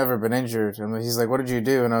and I've never been injured. And he's like, what did you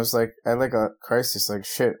do? And I was like, I had like a crisis, like,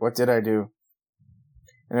 shit, what did I do?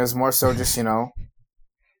 And it was more so just, it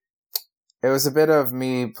was a bit of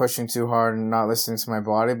me pushing too hard and not listening to my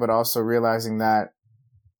body, but also realizing that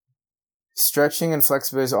stretching and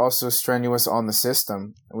flexibility is also strenuous on the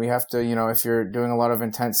system. We have to, if you're doing a lot of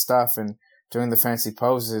intense stuff and doing the fancy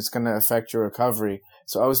poses, it's going to affect your recovery.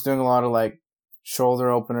 So I was doing a lot of like shoulder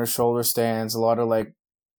openers, shoulder stands, a lot of like,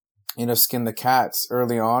 skin the cats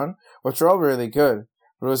early on, which are all really good.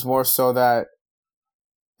 But it was more so that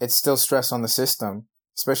it's still stress on the system,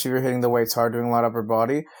 especially if you're hitting the weights hard, doing a lot of upper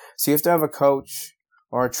body. So you have to have a coach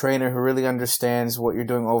or a trainer who really understands what you're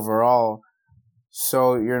doing overall,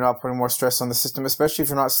 so you're not putting more stress on the system, especially if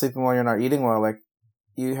you're not sleeping well, you're not eating well. Like,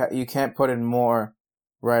 you can't put in more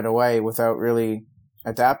right away without really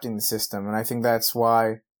adapting the system. And I think that's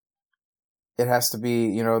why it has to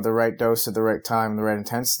be, the right dose at the right time, the right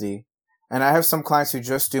intensity. And I have some clients who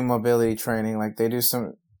just do mobility training. Like, they do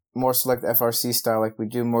some more select FRC style. Like, we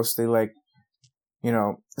do mostly like,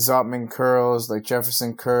 Zotman curls, like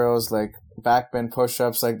Jefferson curls, like back bend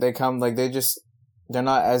push-ups. Like, they're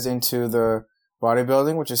not as into the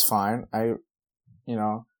bodybuilding, which is fine. I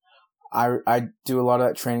do a lot of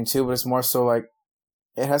that training too, but it's more so like,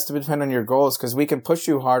 it has to depend on your goals, because we can push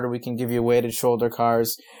you harder. We can give you weighted shoulder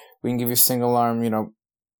cars. We can give you single arm,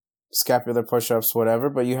 scapular push-ups, whatever,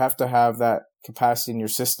 but you have to have that capacity in your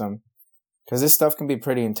system, because this stuff can be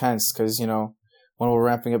pretty intense, because, when we're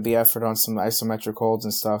ramping up the effort on some isometric holds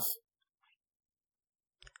and stuff.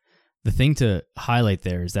 The thing to highlight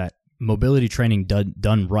there is that mobility training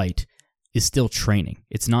done right is still training.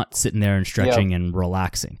 It's not sitting there and stretching and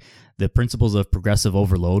relaxing. The principles of progressive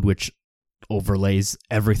overload, which overlays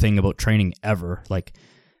everything about training ever, like,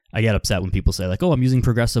 I get upset when people say like, "Oh, I'm using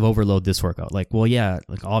progressive overload this workout." Like, well, yeah,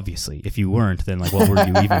 like obviously, if you weren't, then like, what were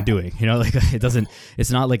you even doing? You know, like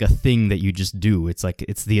it's not like a thing that you just do. It's like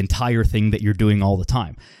it's the entire thing that you're doing all the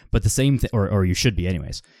time. But the same thing, or you should be,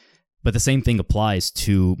 anyways. But the same thing applies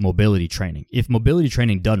to mobility training. If mobility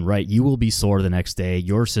training done right, you will be sore the next day.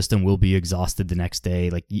 Your system will be exhausted the next day.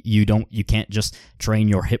 Like you can't just train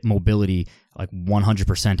your hip mobility like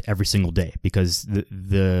 100% every single day, because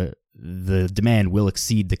the demand will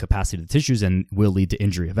exceed the capacity of the tissues and will lead to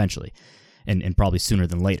injury eventually, and probably sooner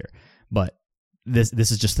than later. But this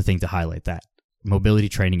is just the thing to highlight, that mobility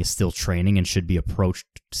training is still training and should be approached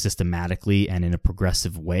systematically and in a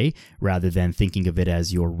progressive way, rather than thinking of it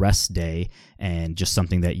as your rest day and just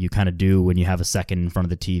something that you kind of do when you have a second in front of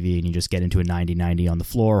the TV and you just get into a 90-90 on the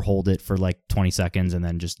floor, hold it for like 20 seconds and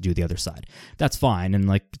then just do the other side. That's fine, and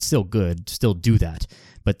like it's still good, still do that,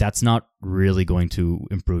 but that's not really going to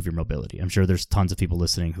improve your mobility. I'm sure there's tons of people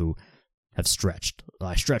listening who have stretched.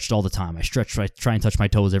 I stretched all the time. I try and touch my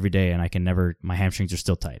toes every day and I can never, my hamstrings are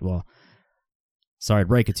still tight. Well, sorry to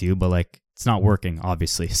break it to you, but like it's not working,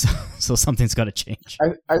 obviously. So something's got to change.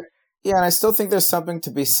 Yeah, and I still think there's something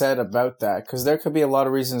to be said about that, because there could be a lot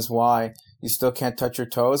of reasons why you still can't touch your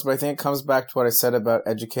toes. But I think it comes back to what I said about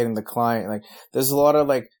educating the client. Like there's a lot of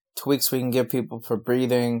like tweaks we can give people for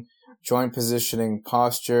breathing, joint positioning,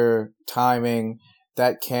 posture, timing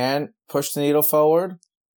that can push the needle forward.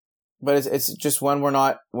 But it's just when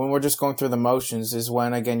we're just going through the motions is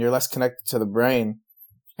when, again, you're less connected to the brain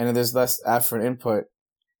and there's less effort input.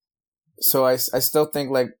 So I still think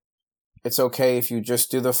like it's okay if you just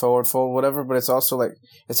do the forward fold, whatever, but it's also like,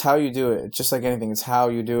 it's how you do it. It's just like anything. It's how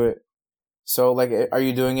you do it. So like, are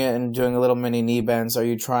you doing it and doing a little mini knee bends? Are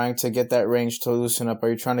you trying to get that range to loosen up? Are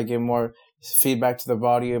you trying to give more feedback to the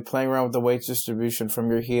body? Are you playing around with the weight distribution from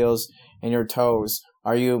your heels and your toes?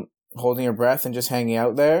 Are you holding your breath and just hanging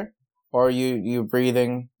out there? Or are you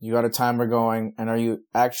breathing? You got a timer going, and are you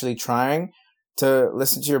actually trying to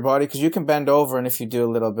listen to your body? Because you can bend over, and if you do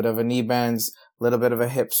a little bit of a knee bends, a little bit of a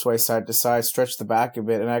hip sway side to side, stretch the back a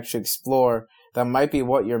bit, and actually explore, that might be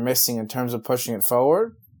what you're missing in terms of pushing it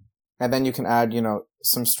forward. And then you can add,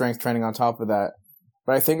 some strength training on top of that.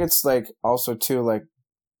 But I think it's like also too, like,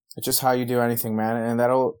 it's just how you do anything, man.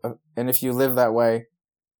 And if you live that way,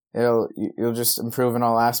 you'll just improve in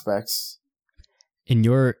all aspects. In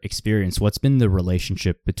your experience, what's been the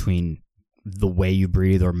relationship between the way you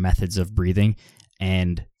breathe or methods of breathing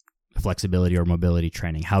and flexibility or mobility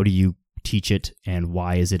training? How do you teach it, and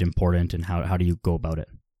why is it important, and how do you go about it?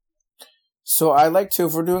 So I like to,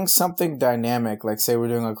 if we're doing something dynamic, like say we're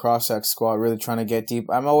doing a cross-legged squat, really trying to get deep,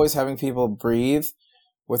 I'm always having people breathe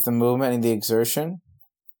with the movement and the exertion.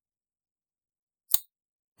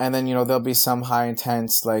 And then, there'll be some high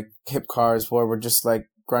intense, like hip cars where we're just like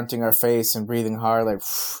grunting our face and breathing hard, like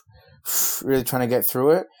really trying to get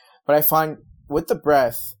through it. But I find with the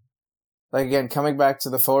breath, like again, coming back to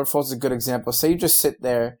the forward fold is a good example. Say you just sit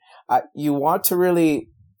there, you want to really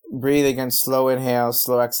breathe again, slow inhale,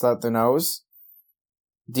 slow exhale out the nose,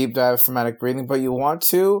 deep diaphragmatic breathing, but you want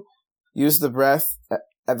to use the breath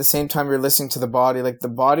at the same time you're listening to the body. Like the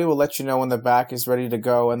body will let you know when the back is ready to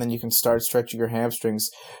go, and then you can start stretching your hamstrings.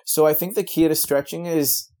 So I think the key to stretching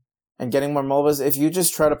and getting more mobile is if you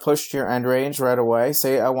just try to push to your end range right away,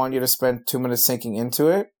 say I want you to spend 2 minutes sinking into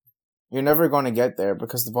it, you're never going to get there,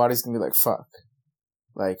 because the body's going to be like, fuck.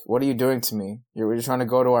 Like, what are you doing to me? You're trying to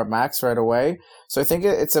go to our max right away. So I think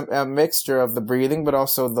it's a mixture of the breathing, but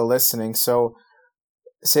also the listening. So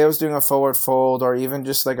say I was doing a forward fold or even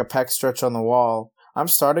just like a pec stretch on the wall, I'm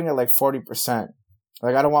starting at like 40%.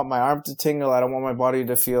 Like, I don't want my arm to tingle. I don't want my body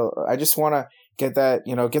to feel, I just want to get that,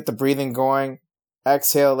 get the breathing going.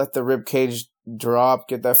 Exhale, let the rib cage drop,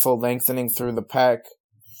 get that full lengthening through the pec.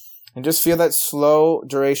 And just feel that slow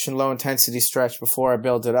duration, low intensity stretch before I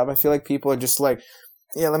build it up. I feel like people are just like,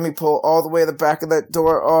 yeah, let me pull all the way to the back of that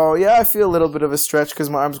door. Oh, yeah, I feel a little bit of a stretch because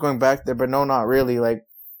my arm's going back there. But no, not really. Like,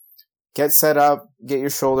 get set up, get your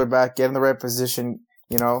shoulder back, get in the right position,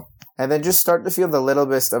 and then just start to feel the little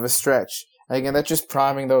bit of a stretch. And again, that's just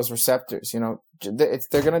priming those receptors,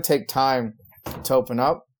 they're going to take time to open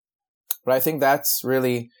up. But I think that's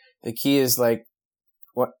really the key is like,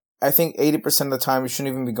 I think 80% of the time, you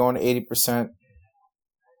shouldn't even be going to 80%.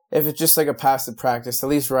 If it's just like a passive practice, at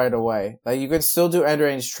least right away. Like you can still do end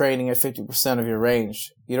range training at 50% of your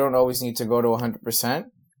range. You don't always need to go to 100%.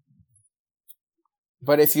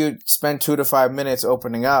 But if you spend 2 to 5 minutes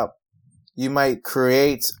opening up, you might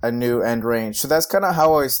create a new end range. So that's kind of how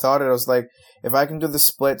I always thought it. I was like, if I can do the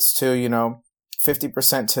splits to,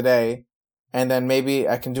 50% today, and then maybe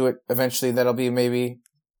I can do it eventually, that'll be maybe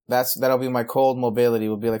that'll be my cold mobility,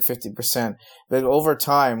 will be like 50%. But over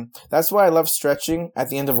time, that's why I love stretching at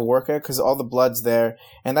the end of a workout, because all the blood's there,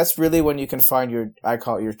 and that's really when you can find I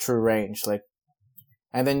call it your true range. Like,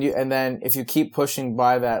 and then if you keep pushing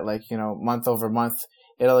by that, like, month over month,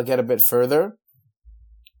 it'll get a bit further.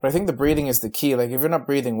 But I think the breathing is the key. Like, if you're not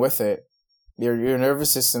breathing with it, your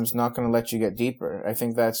nervous system's not going to let you get deeper. I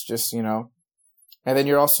think that's just, and then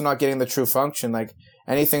you're also not getting the true function. Like,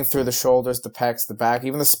 anything through the shoulders, the pecs, the back,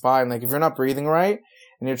 even the spine. Like, if you're not breathing right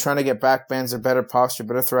and you're trying to get back bends or better posture,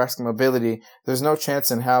 better thoracic mobility, there's no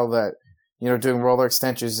chance in hell that, doing roller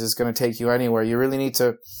extensions is going to take you anywhere. You really need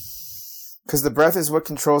to, because the breath is what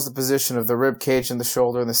controls the position of the rib cage and the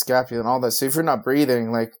shoulder and the scapula and all that. So if you're not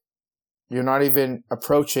breathing, like, you're not even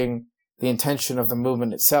approaching the intention of the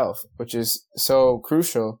movement itself, which is so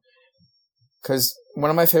crucial. Because one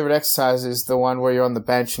of my favorite exercises is the one where you're on the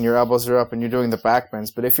bench and your elbows are up and you're doing the back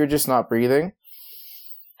bends. But if you're just not breathing,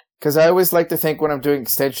 because I always like to think when I'm doing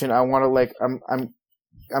extension, I want to, like,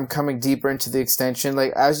 I'm coming deeper into the extension.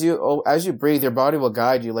 Like, as you breathe, your body will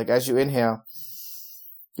guide you. Like, as you inhale,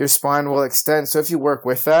 your spine will extend. So if you work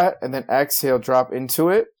with that and then exhale, drop into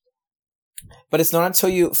it. But it's not until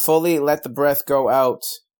you fully let the breath go out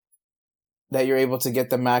that you're able to get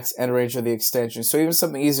the max end range of the extension. So even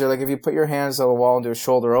something easier, like if you put your hands on the wall and do a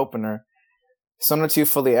shoulder opener, so until you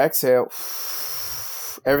fully exhale,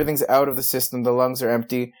 everything's out of the system, the lungs are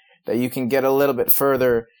empty, that you can get a little bit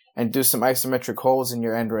further and do some isometric holds in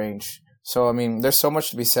your end range. So, I mean, there's so much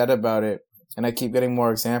to be said about it, and I keep getting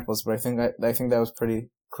more examples, but I think that was pretty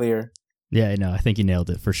clear. Yeah, no, I think you nailed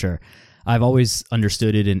it for sure. I've always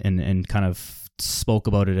understood it and kind of spoke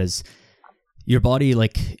about it as your body,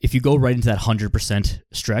 like, if you go right into that 100%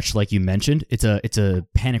 stretch, like you mentioned, it's a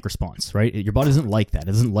panic response, right? Your body doesn't like that.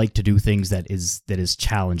 It doesn't like to do things that is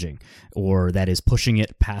challenging or that is pushing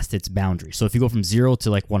it past its boundary. So if you go from 0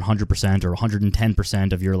 to like 100% or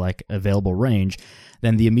 110% of your like available range,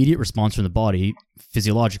 then the immediate response from the body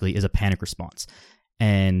physiologically is a panic response.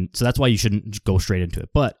 And so that's why you shouldn't go straight into it.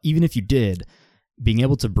 But even if you did, being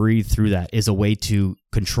able to breathe through that is a way to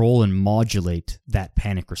control and modulate that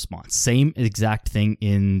panic response. Same exact thing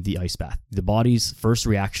in the ice bath. The body's first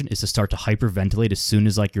reaction is to start to hyperventilate as soon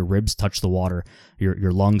as like your ribs touch the water,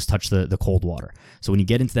 your lungs touch the cold water. So when you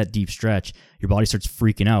get into that deep stretch, your body starts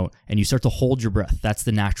freaking out and you start to hold your breath. That's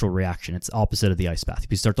the natural reaction. It's opposite of the ice bath.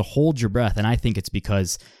 You start to hold your breath, and I think it's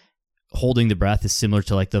because holding the breath is similar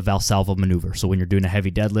to like the Valsalva maneuver. So when you're doing a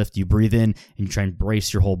heavy deadlift, you breathe in and you try and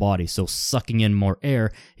brace your whole body. So sucking in more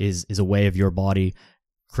air is a way of your body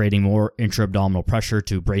creating more intra-abdominal pressure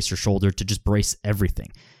to brace your shoulder, to just brace everything.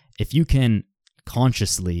 If you can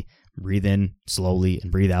consciously breathe in slowly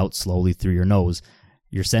and breathe out slowly through your nose,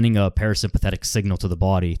 you're sending a parasympathetic signal to the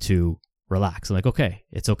body to relax. Like, okay,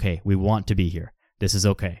 it's okay. We want to be here. This is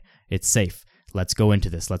okay. It's safe. Let's go into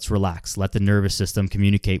this. Let's relax. Let the nervous system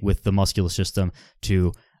communicate with the muscular system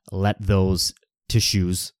to let those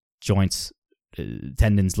tissues, joints,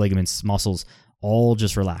 tendons, ligaments, muscles, all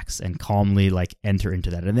just relax and calmly like enter into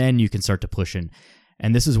that. And then you can start to push in.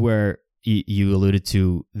 And this is where you alluded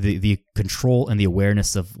to the control and the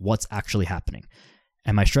awareness of what's actually happening.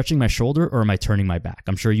 Am I stretching my shoulder or am I turning my back?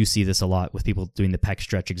 I'm sure you see this a lot with people doing the pec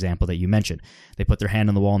stretch example that you mentioned. They put their hand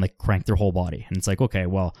on the wall and they crank their whole body. And it's like, okay,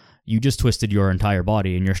 well, you just twisted your entire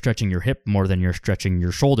body and you're stretching your hip more than you're stretching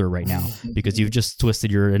your shoulder right now because you've just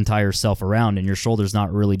twisted your entire self around and your shoulder's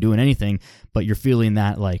not really doing anything, but you're feeling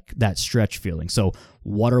that like that stretch feeling. So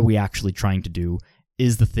what are we actually trying to do?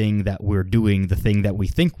 Is the thing that we're doing the thing that we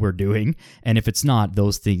think we're doing? And if it's not,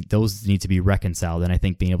 those need to be reconciled. And I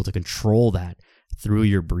think being able to control that through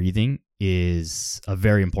your breathing is a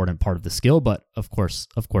very important part of the skill, but of course,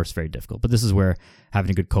 very difficult. But this is where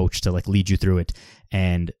having a good coach to like lead you through it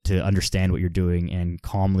and to understand what you're doing and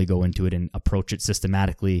calmly go into it and approach it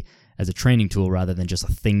systematically as a training tool rather than just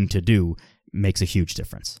a thing to do makes a huge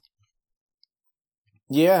difference.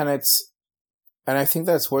 Yeah, and I think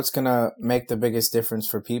that's what's gonna make the biggest difference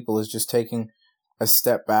for people is just taking a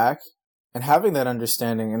step back and having that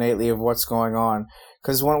understanding innately of what's going on.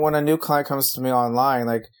 Because when a new client comes to me online,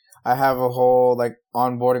 like I have a whole like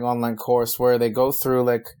onboarding online course where they go through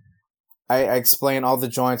like I explain all the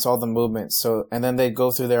joints, all the movements. So and then they go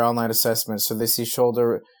through their online assessment. So they see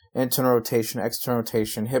shoulder internal rotation, external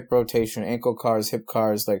rotation, hip rotation, ankle cars, hip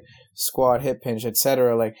cars, like squat, hip hinge,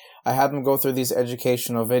 etc. Like I have them go through these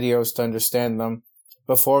educational videos to understand them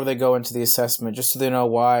before they go into the assessment, just so they know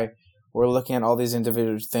why we're looking at all these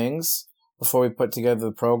individual things before we put together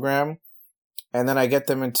the program. And then I get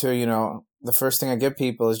them into, the first thing I give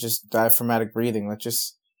people is just diaphragmatic breathing. Let's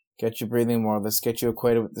just get you breathing more. Let's get you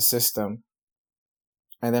acquainted with the system.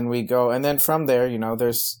 And then we go, and then from there,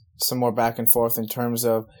 there's some more back and forth in terms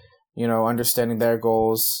of, understanding their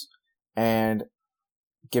goals and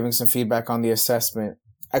giving some feedback on the assessment.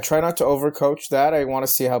 I try not to overcoach that. I want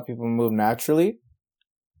to see how people move naturally,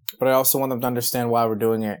 but I also want them to understand why we're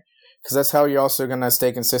doing it, because that's how you're also going to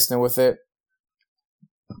stay consistent with it.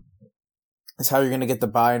 It's how you're going to get the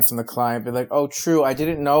buy-in from the client. Be like, oh, true, I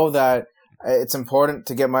didn't know that it's important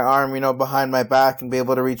to get my arm, behind my back and be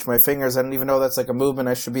able to reach my fingers. I didn't even know that's like a movement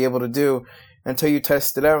I should be able to do until you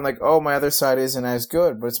test it out. I'm like, oh, my other side isn't as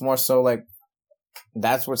good, but it's more so like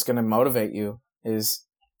that's what's going to motivate you, is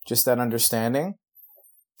just that understanding.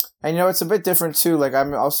 And, it's a bit different too. Like,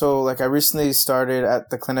 I'm also, I recently started at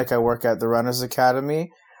the clinic I work at, the Runners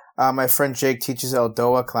Academy. My friend Jake teaches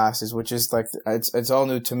Eldoa classes, which is it's all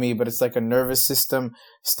new to me, but it's like a nervous system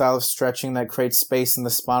style of stretching that creates space in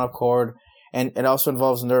the spinal cord. And it also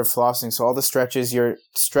involves nerve flossing. So all the stretches, you're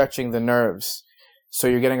stretching the nerves. So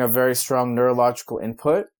you're getting a very strong neurological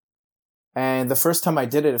input. And the first time I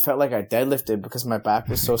did it, it felt like I deadlifted because my back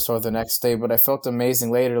was so sore the next day, but I felt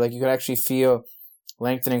amazing later. Like, you could actually feel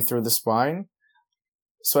lengthening through the spine.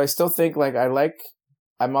 So I still think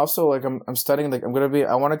I'm also I'm studying,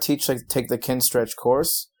 I want to teach, take the kin stretch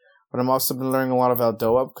course, but I'm also been learning a lot of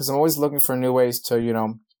Eldoa because I'm always looking for new ways to,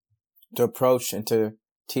 to approach and to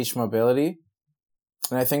teach mobility.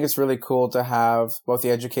 And I think it's really cool to have both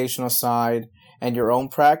the educational side and your own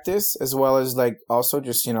practice, as well as also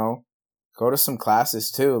just, go to some classes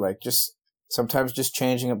too. Sometimes just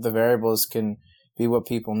changing up the variables can be what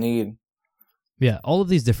people need. Yeah, all of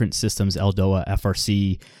these different systems, Eldoa,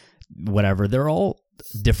 FRC, whatever, they're all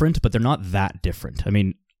different, but they're not that different. I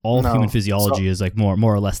mean, all human physiology is more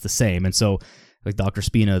or less the same. And so, Dr.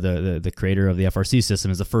 Spina, the creator of the FRC system,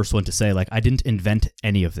 is the first one to say, I didn't invent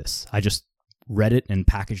any of this. I just read it and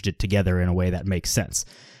packaged it together in a way that makes sense.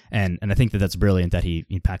 And I think that's brilliant that he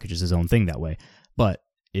packages his own thing that way. But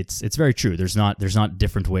it's very true. There's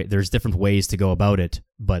different ways to go about it,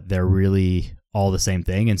 but they're really all the same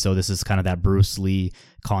thing. And so this is kind of that Bruce Lee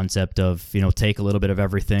concept of, take a little bit of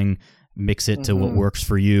everything, mix it to what works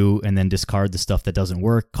for you, and then discard the stuff that doesn't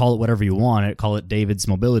work. Call it whatever you want it. Call it David's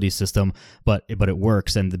mobility system, but it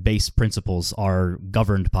works, and the base principles are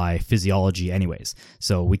governed by physiology anyways.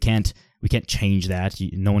 So we can't change that.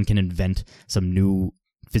 No one can invent some new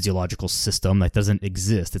physiological system that doesn't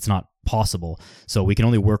exist. It's not possible. So we can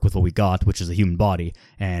only work with what we got, which is a human body,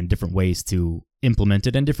 and different ways to implement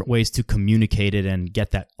it and different ways to communicate it and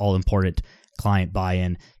get that all important client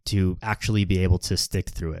buy-in to actually be able to stick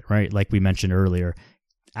through it, right? Like we mentioned earlier,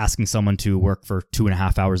 asking someone to work for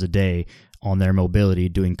 2.5 hours a day on their mobility,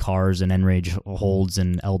 doing cars and N-range holds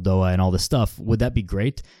and Eldoa and all this stuff, would that be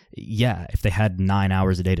great? Yeah, if they had 9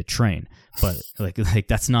 hours a day to train. But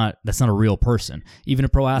that's not a real person. Even a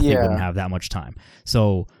pro athlete wouldn't have that much time.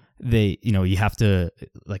 So you have to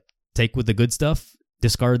take with the good stuff,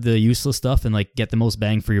 discard the useless stuff, and get the most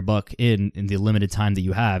bang for your buck in the limited time that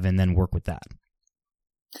you have, and then work with that.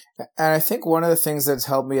 And I think one of the things that's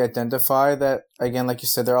helped me identify that, again, like you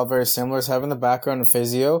said, they're all very similar, is having the background in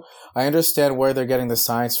physio. I understand where they're getting the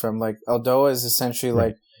science from. Eldoa is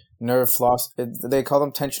essentially nerve floss. They call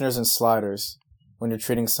them tensioners and sliders when you're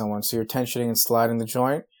treating someone. So you're tensioning and sliding the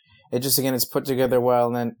joint. It just, again, it's put together well.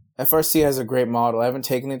 And then FRC has a great model. I haven't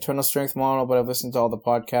taken the internal strength model, but I've listened to all the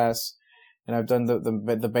podcasts and I've done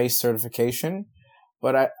the base certification.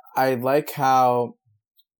 But I like how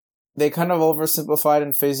they kind of oversimplified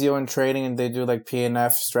in physio and training, and they do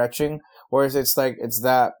PNF stretching, whereas it's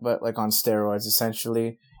that, but on steroids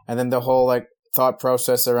essentially. And then the whole thought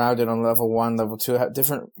process around it on level 1, level 2,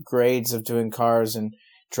 different grades of doing cars and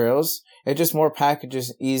drills. It just more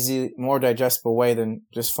packages easy, more digestible way than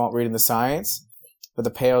just reading the science. But the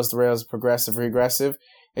pales, the rails, progressive, regressive,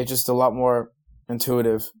 it's just a lot more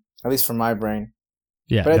intuitive, at least for my brain.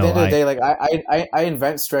 Yeah. But at the end of the day, I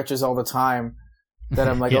invent stretches all the time. That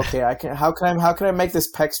I'm okay, how can I make this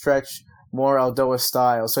pec stretch more Eldoa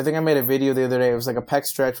style? So I think I made a video the other day. It was a pec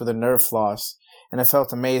stretch with a nerve floss, and it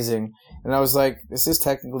felt amazing. And I was like, this is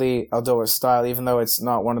technically Eldoa style, even though it's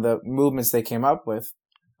not one of the movements they came up with,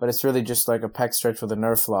 but it's really just a pec stretch with a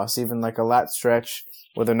nerve floss, even a lat stretch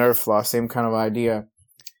with a nerve floss, same kind of idea.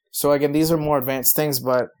 So again, these are more advanced things,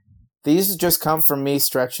 but these just come from me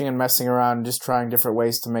stretching and messing around and just trying different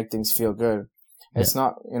ways to make things feel good. It's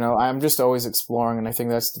not, I'm just always exploring, and I think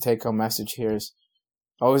that's the take-home message here is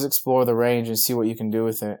always explore the range and see what you can do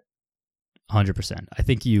with it. 100%. I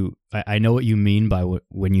think I know what you mean by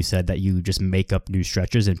when you said that you just make up new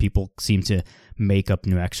stretches, and people seem to make up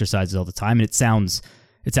new exercises all the time. And it sounds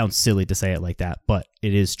silly to say it like that, but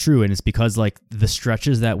it is true. And it's because the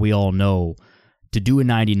stretches that we all know to do a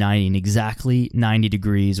 90-90 in exactly 90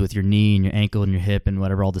 degrees with your knee and your ankle and your hip and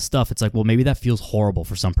whatever, all this stuff, it's like, well, maybe that feels horrible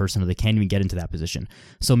for some person or they can't even get into that position.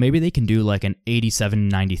 So maybe they can do like an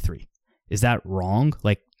 87-93. Is that wrong?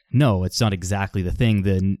 Like, no, it's not exactly the thing.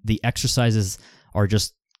 The exercises are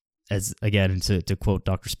just, as again, to quote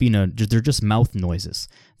Dr. Spina, they're just mouth noises.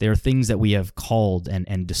 They are things that we have called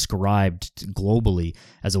and described globally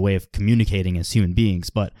as a way of communicating as human beings.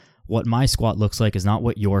 But what my squat looks like is not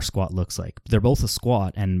what your squat looks like. They're both a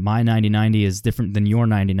squat, and my 90-90 is different than your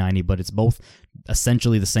 90-90, but it's both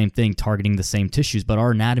essentially the same thing, targeting the same tissues, but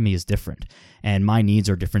our anatomy is different. And my needs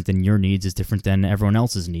are different than your needs, is different than everyone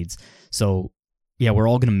else's needs. So yeah, we're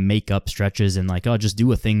all going to make up stretches and like, oh, just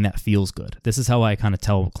do a thing that feels good. This is how I kind of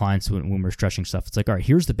tell clients when we're stretching stuff. It's like, all right,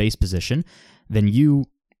 here's the base position. Then you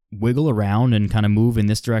wiggle around and kind of move in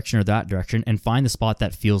this direction or that direction and find the spot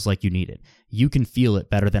that feels like you need it. You can feel it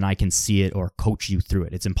better than I can see it or coach you through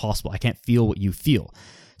it. It's impossible. I can't feel what you feel.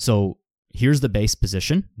 So here's the base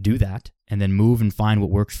position. Do that, and then move and find what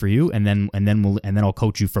works for you, and then I'll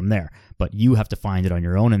coach you from there. But you have to find it on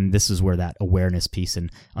your own, and this is where that awareness piece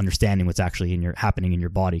and understanding what's actually happening in your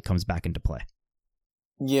body comes back into play.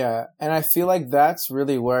 Yeah, and I feel like that's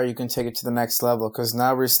really where you can take it to the next level, because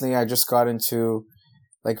now recently I just got into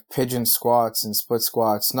like pigeon squats and split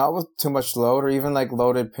squats, not with too much load or even like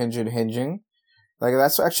loaded pigeon hinging. Like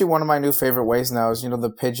that's actually one of my new favorite ways now is,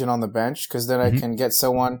 the pigeon on the bench, because then I can get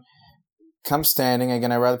someone come standing.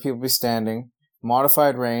 Again, I'd rather people be standing.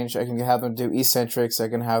 Modified range. I can have them do eccentrics. I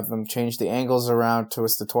can have them change the angles around,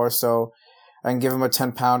 twist the torso. I can give them a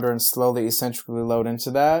 10-pounder and slowly eccentrically load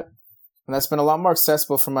into that. And that's been a lot more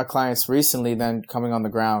accessible for my clients recently than coming on the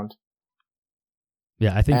ground.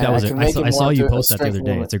 Yeah, I think and that was I saw you post that the other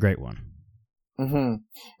day. It's a great one. Mm-hmm.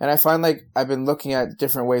 And I find like I've been looking at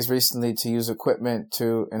different ways recently to use equipment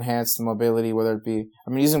to enhance the mobility, whether it be,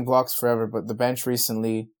 I've been using blocks forever, but the bench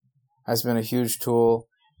recently has been a huge tool.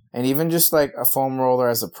 And even just like a foam roller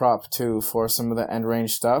as a prop too for some of the end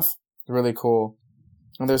range stuff. Really cool.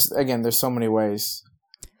 And there's so many ways.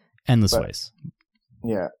 Endless ways.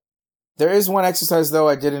 Yeah. There is one exercise though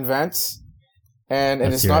I did invent, and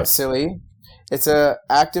it's not silly. It's a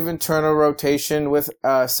active internal rotation with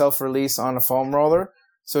self-release on a foam roller.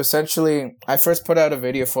 So essentially, I first put out a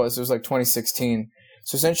video for this. It was like 2016.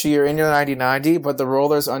 So essentially, you're in your 90-90, but the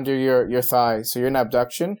roller's under your thigh. So you're in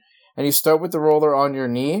abduction, and you start with the roller on your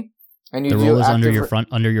knee, and you do roller's under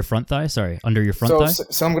your front thigh. Sorry, under your front thigh.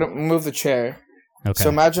 So I'm gonna move the chair. Okay. So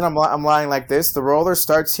imagine I'm lying like this. The roller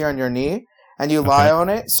starts here on your knee, and you lie on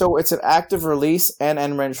it. So it's an active release and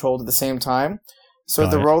end range hold at the same time. So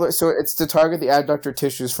roller, so it's to target the adductor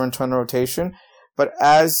tissues for internal rotation. But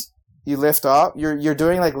as you lift off, you're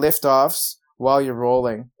doing like lift offs while you're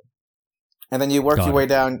rolling, and then you work your way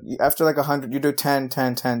down. After like 100, you do 10,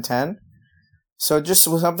 10, 10, 10. So just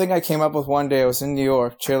something I came up with one day. I was in New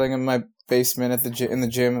York, chilling in my basement in the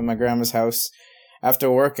gym at my grandma's house after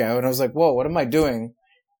a workout, and I was like, "Whoa, what am I doing?"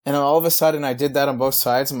 And then all of a sudden, I did that on both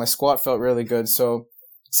sides, and my squat felt really good. So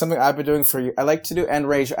something I've been doing for you. I like to do end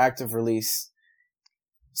range active release.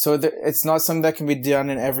 So it's not something that can be done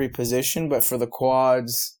in every position, but for the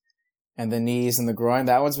quads and the knees and the groin,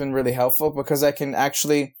 that one's been really helpful because I can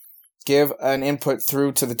actually give an input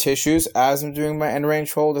through to the tissues as I'm doing my end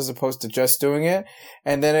range hold as opposed to just doing it.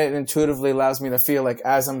 And then it intuitively allows me to feel like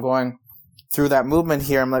as I'm going through that movement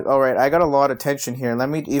here, I'm like, all right, I got a lot of tension here. Let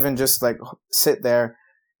me even just like sit there,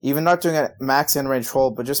 even not doing a max end range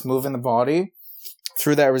hold, but just moving the body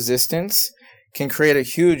through that resistance can create a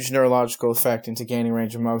huge neurological effect into gaining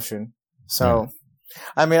range of motion. So,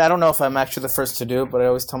 I mean, I don't know if I'm actually the first to do it, but I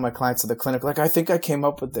always tell my clients at the clinic, like, I think I came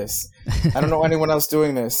up with this. I don't know anyone else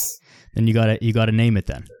doing this. Then you gotta name it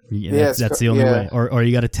then. That's the only way. Or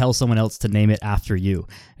you gotta tell someone else to name it after you.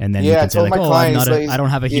 And then you can say like, I don't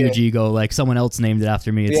have a huge ego, like someone else named it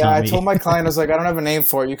after me. It's not me. I told my client, I was like, I don't have a name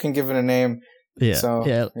for it. You can give it a name. Yeah. So,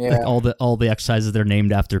 like all the exercises they're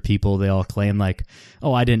named after people, they all claim like,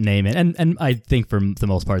 oh, I didn't name it, and I think for the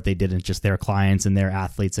most part they didn't. Just their clients and their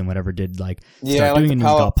athletes and whatever did like start doing it and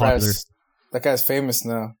got popular. That guy's famous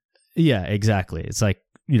now. Yeah, exactly. It's like,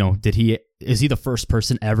 is he the first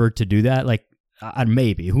person ever to do that? Like,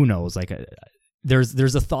 maybe, who knows? Like,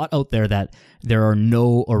 there's a thought out there that there are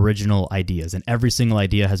no original ideas, and every single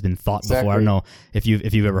idea has been thought before. I don't know if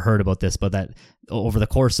you've ever heard about this, but that over the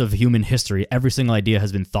course of human history, every single idea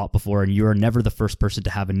has been thought before, and you're never the first person to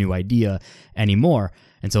have a new idea anymore.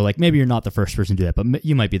 And so, like, maybe you're not the first person to do that, but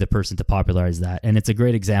you might be the person to popularize that. And it's a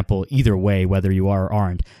great example, either way, whether you are or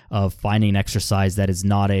aren't, of finding an exercise that is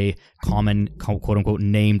not a common, quote unquote,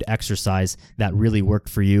 named exercise that really worked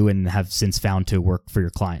for you and have since found to work for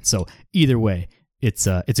your clients. So either way, it's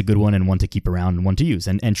a good one and one to keep around and one to use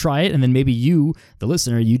and try it. And then maybe you, the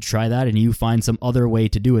listener, you try that and you find some other way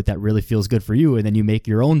to do it that really feels good for you. And then you make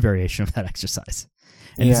your own variation of that exercise.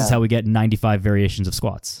 And this is how we get 95 variations of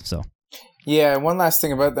squats. So. Yeah, one last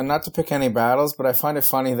thing about that, not to pick any battles, but I find it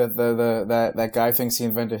funny that that guy thinks he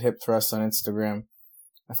invented hip thrust on Instagram.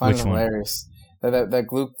 I find it hilarious. That the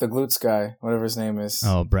glutes guy, whatever his name is.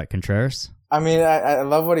 Oh, Brett Contreras? I mean, I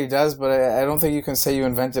love what he does, but I don't think you can say you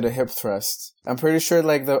invented a hip thrust. I'm pretty sure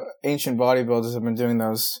like the ancient bodybuilders have been doing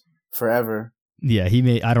those forever. Yeah,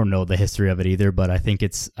 I don't know the history of it either, but I think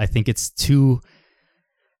it's too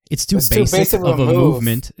basic of a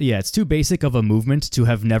movement. Yeah, it's too basic of a movement to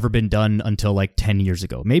have never been done until like 10 years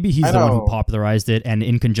ago. Maybe he's the one who popularized it and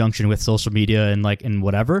in conjunction with social media and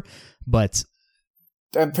whatever, but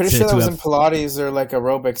I'm pretty sure that was in Pilates or like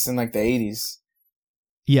aerobics in like the 80s.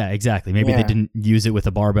 Yeah, exactly. Maybe they didn't use it with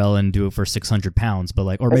a barbell and do it for 600 pounds, but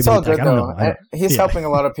like, or maybe it's all good, I don't know. He's helping a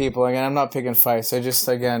lot of people. Again, I'm not picking fights. I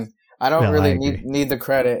don't really need the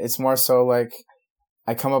credit. It's more so like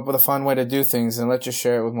I come up with a fun way to do things and let you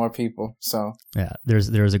share it with more people. So yeah,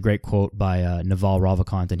 there's a great quote by Naval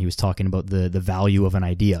Ravikant, and he was talking about the value of an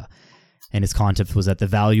idea. And his concept was that the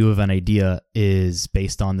value of an idea is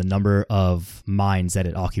based on the number of minds that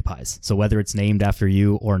it occupies. So whether it's named after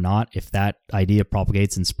you or not, if that idea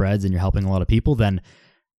propagates and spreads and you're helping a lot of people, then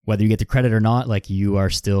whether you get the credit or not, like you are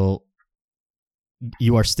still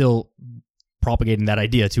propagating that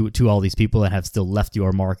idea to all these people and have still left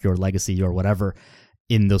your mark, your legacy, or whatever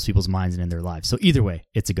in those people's minds and in their lives. So either way,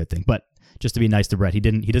 it's a good thing. But just to be nice to Brett, he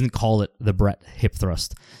doesn't call it the Brett hip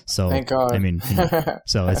thrust. So thank God. I mean,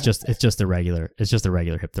 so it's just a regular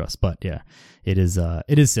hip thrust. But yeah, it is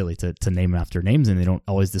silly to name after names, and they don't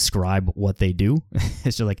always describe what they do.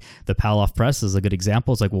 It's just like the Palloff press is a good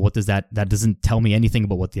example. It's like, well, what does that doesn't tell me anything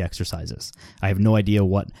about what the exercise is. I have no idea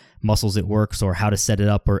what muscles it works or how to set it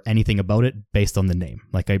up or anything about it based on the name.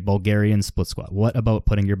 Like a Bulgarian split squat. What about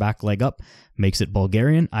putting your back leg up makes it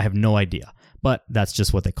Bulgarian? I have no idea. But that's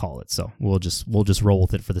just what they call it. So we'll just roll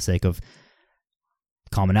with it for the sake of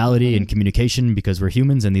commonality and communication, because we're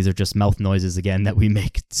humans and these are just mouth noises again that we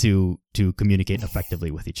make to communicate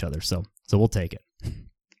effectively with each other. So we'll take it.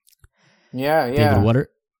 Yeah. David,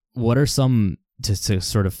 what are some to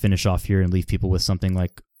sort of finish off here and leave people with something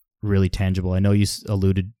like really tangible? I know you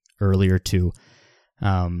alluded earlier to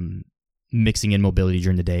mixing in mobility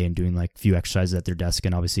during the day and doing like few exercises at their desk,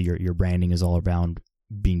 and obviously your branding is all around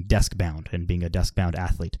being desk-bound and being a desk-bound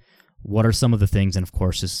athlete. What are some of the things, and of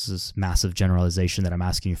course this is massive generalization that I'm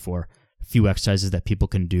asking you for, a few exercises that people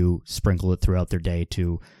can do, sprinkle it throughout their day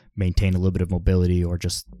to maintain a little bit of mobility or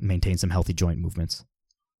just maintain some healthy joint movements?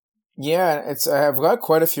 Yeah, I've got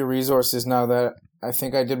quite a few resources now that I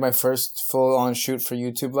think I did my first full-on shoot for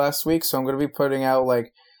YouTube last week, so I'm going to be putting out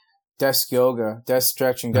like desk yoga, desk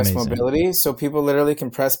stretching, desk mobility, so people literally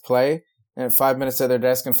can press play and 5 minutes at their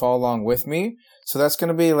desk and follow along with me. So that's going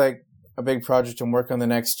to be like a big project I'm working on the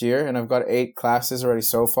next year. And I've got 8 classes already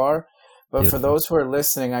so far. But for those who are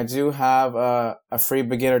listening, I do have a free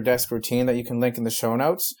beginner desk routine that you can link in the show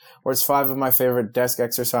notes, where it's 5 of my favorite desk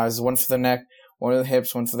exercises, one for the neck, one for the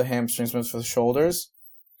hips, one for the hamstrings, one for the shoulders.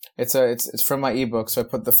 It's from my ebook. So I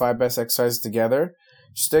put the 5 best exercises together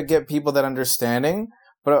just to get people that understanding.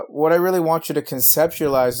 But what I really want you to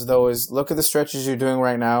conceptualize though is look at the stretches you're doing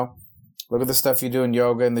right now. Look at the stuff you do in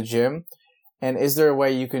yoga in the gym. And is there a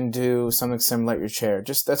way you can do something similar at your chair?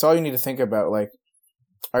 Just that's all you need to think about. Like,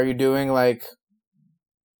 are you doing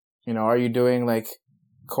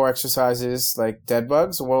core exercises like dead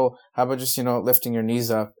bugs? Well, how about just, lifting your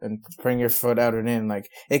knees up and bring your foot out and in? Like,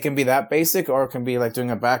 it can be that basic, or it can be like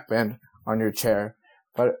doing a back bend on your chair.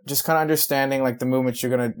 But just kind of understanding like the movements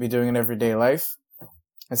you're going to be doing in everyday life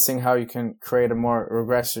and seeing how you can create a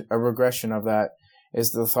regression of that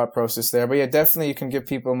is the thought process there. But yeah, definitely you can give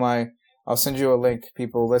people I'll send you a link,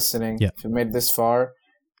 people listening. Yeah. If you made it this far,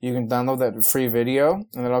 you can download that free video,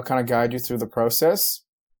 and it'll kind of guide you through the process.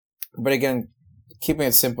 But again, keeping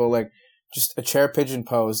it simple, like just a chair pigeon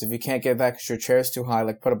pose. If you can't get that because your chair is too high,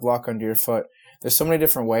 like put a block under your foot. There's so many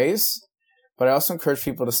different ways. But I also encourage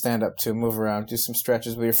people to stand up too, move around, do some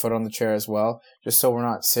stretches with your foot on the chair as well, just so we're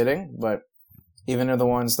not sitting. But even in the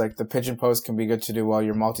ones like the pigeon pose can be good to do while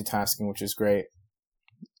you're multitasking, which is great.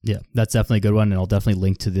 Yeah, that's definitely a good one, and I'll definitely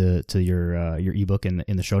link to your ebook in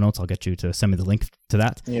the show notes. I'll get you to send me the link to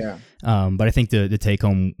that. Yeah. But I think the take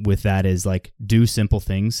home with that is like do simple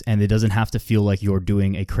things, and it doesn't have to feel like you're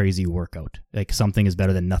doing a crazy workout. Like something is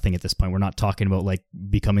better than nothing at this point. We're not talking about like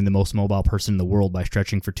becoming the most mobile person in the world by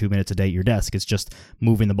stretching for 2 minutes a day at your desk. It's just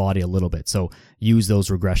moving the body a little bit. So use those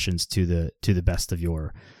regressions to the best of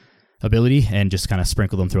your ability and just kind of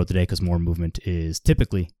sprinkle them throughout the day because more movement is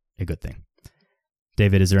typically a good thing.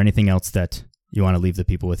 David, is there anything else that you want to leave the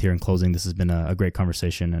people with here in closing? This has been a great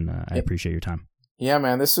conversation, and I appreciate your time. Yeah,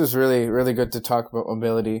 man, this was really, really good to talk about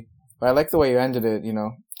mobility. But I like the way you ended it,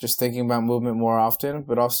 just thinking about movement more often,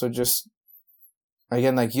 but also just,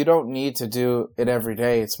 again, like, you don't need to do it every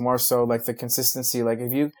day. It's more so like the consistency. Like,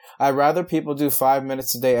 I'd rather people do 5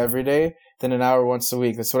 minutes a day every day than an hour once a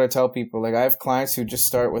week. That's what I tell people. Like, I have clients who just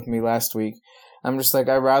start with me last week. I'm just like,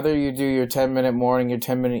 I'd rather you do your 10-minute morning, your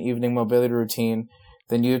 10-minute evening mobility routine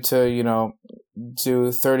than you to,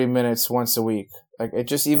 do 30 minutes once a week. Like, it's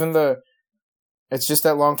just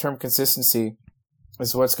that long-term consistency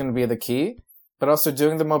is what's going to be the key. But also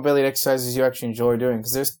doing the mobility exercises you actually enjoy doing,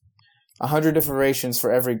 because there's 100 different variations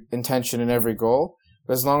for every intention and every goal.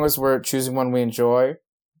 But as long as we're choosing one we enjoy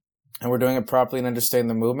and we're doing it properly and understanding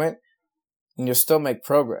the movement, and you'll still make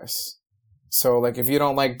progress. So, like, if you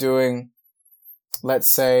don't like doing, let's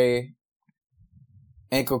say,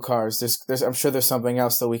 ankle cars, I'm sure there's something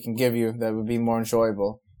else that we can give you that would be more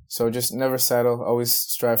enjoyable. So just never settle. Always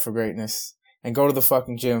strive for greatness. And go to the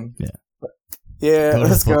fucking gym. Yeah. Yeah,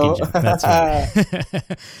 let's go. That's right.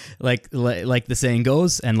 like the saying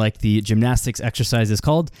goes, and like the gymnastics exercise is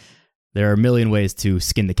called, there are a million ways to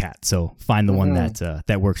skin the cat. So find the one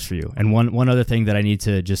that works for you. And one other thing that I need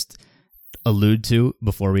to just allude to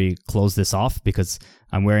before we close this off, because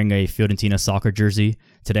I'm wearing a Fiorentina soccer jersey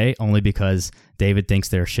today, only because David thinks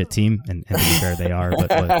they're a shit team, and to be fair, they are,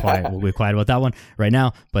 but we'll be quiet about that one right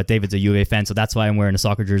now. But David's a Juve fan, so that's why I'm wearing a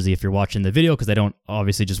soccer jersey if you're watching the video, because I don't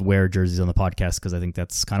obviously just wear jerseys on the podcast, because I think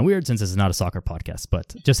that's kind of weird since this is not a soccer podcast,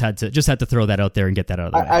 but just had to throw that out there and get that out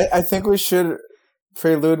of the way. I think we should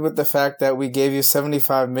prelude with the fact that we gave you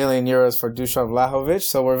 75 million euros for Dusan Vlahovic,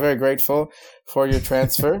 so we're very grateful for your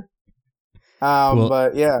transfer.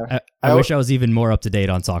 But yeah, I wish I was even more up to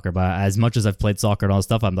date on soccer, but as much as I've played soccer and all this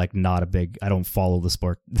stuff, I'm like I don't follow the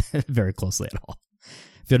sport very closely at all.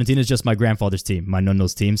 Fiorentina is just my grandfather's team, my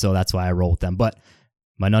nonno's team, so that's why I roll with them. But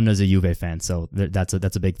my nonno's a Juve fan, so that's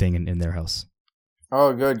a big thing in their house.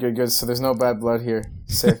 Oh, good. So there's no bad blood here.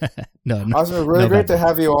 Sick. No. Awesome. Really great to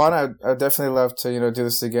have you on. I'd definitely love to, do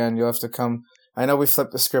this again. You'll have to come. I know we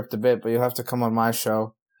flipped the script a bit, but you'll have to come on my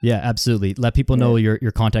show. Yeah, absolutely. Let people know your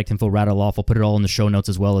contact info, rattle off. I'll put it all in the show notes,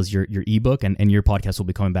 as well as your ebook, and your podcast will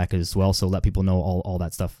be coming back as well. So let people know all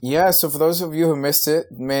that stuff. Yeah, so for those of you who missed it,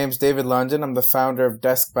 my name's David London. I'm the founder of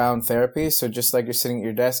Deskbound Therapy. So just like you're sitting at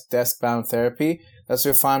your desk, Deskbound Therapy. That's where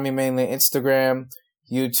you'll find me, mainly Instagram,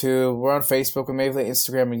 YouTube. We're on Facebook, but mainly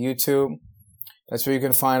Instagram and YouTube. That's where you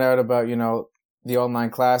can find out about, the online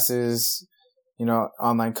classes,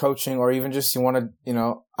 online coaching, or even just you want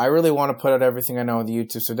to, I really want to put out everything I know on the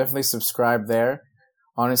YouTube. So definitely subscribe there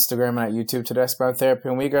on Instagram and at YouTube to Deskbound Therapy.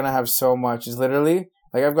 And we're going to have so much. It's literally,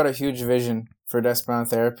 like, I've got a huge vision for Deskbound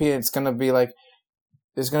Therapy. It's going to be like,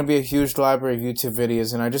 there's going to be a huge library of YouTube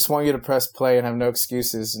videos. And I just want you to press play and have no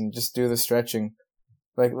excuses and just do the stretching.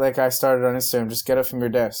 Like I started on Instagram, just get up from your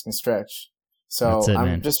desk and stretch. So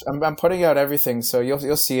I'm putting out everything. So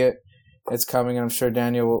you'll see it. It's coming, and I'm sure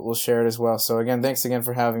Daniel will share it as well. So again, thanks again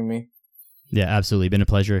for having me. Yeah, absolutely. Been a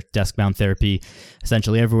pleasure. Deskbound Therapy,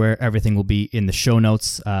 essentially everywhere. Everything will be in the show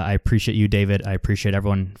notes. I appreciate you, David. I appreciate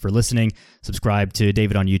everyone for listening. Subscribe to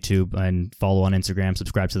David on YouTube and follow on Instagram.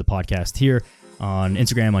 Subscribe to the podcast here on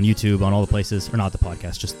Instagram, on YouTube, on all the places. Or not the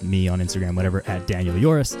podcast, just me on Instagram, whatever, at Daniel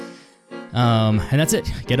Yoris. And that's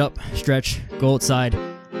it. Get up, stretch, go outside,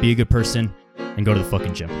 be a good person, and go to the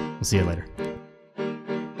fucking gym. We'll see you later.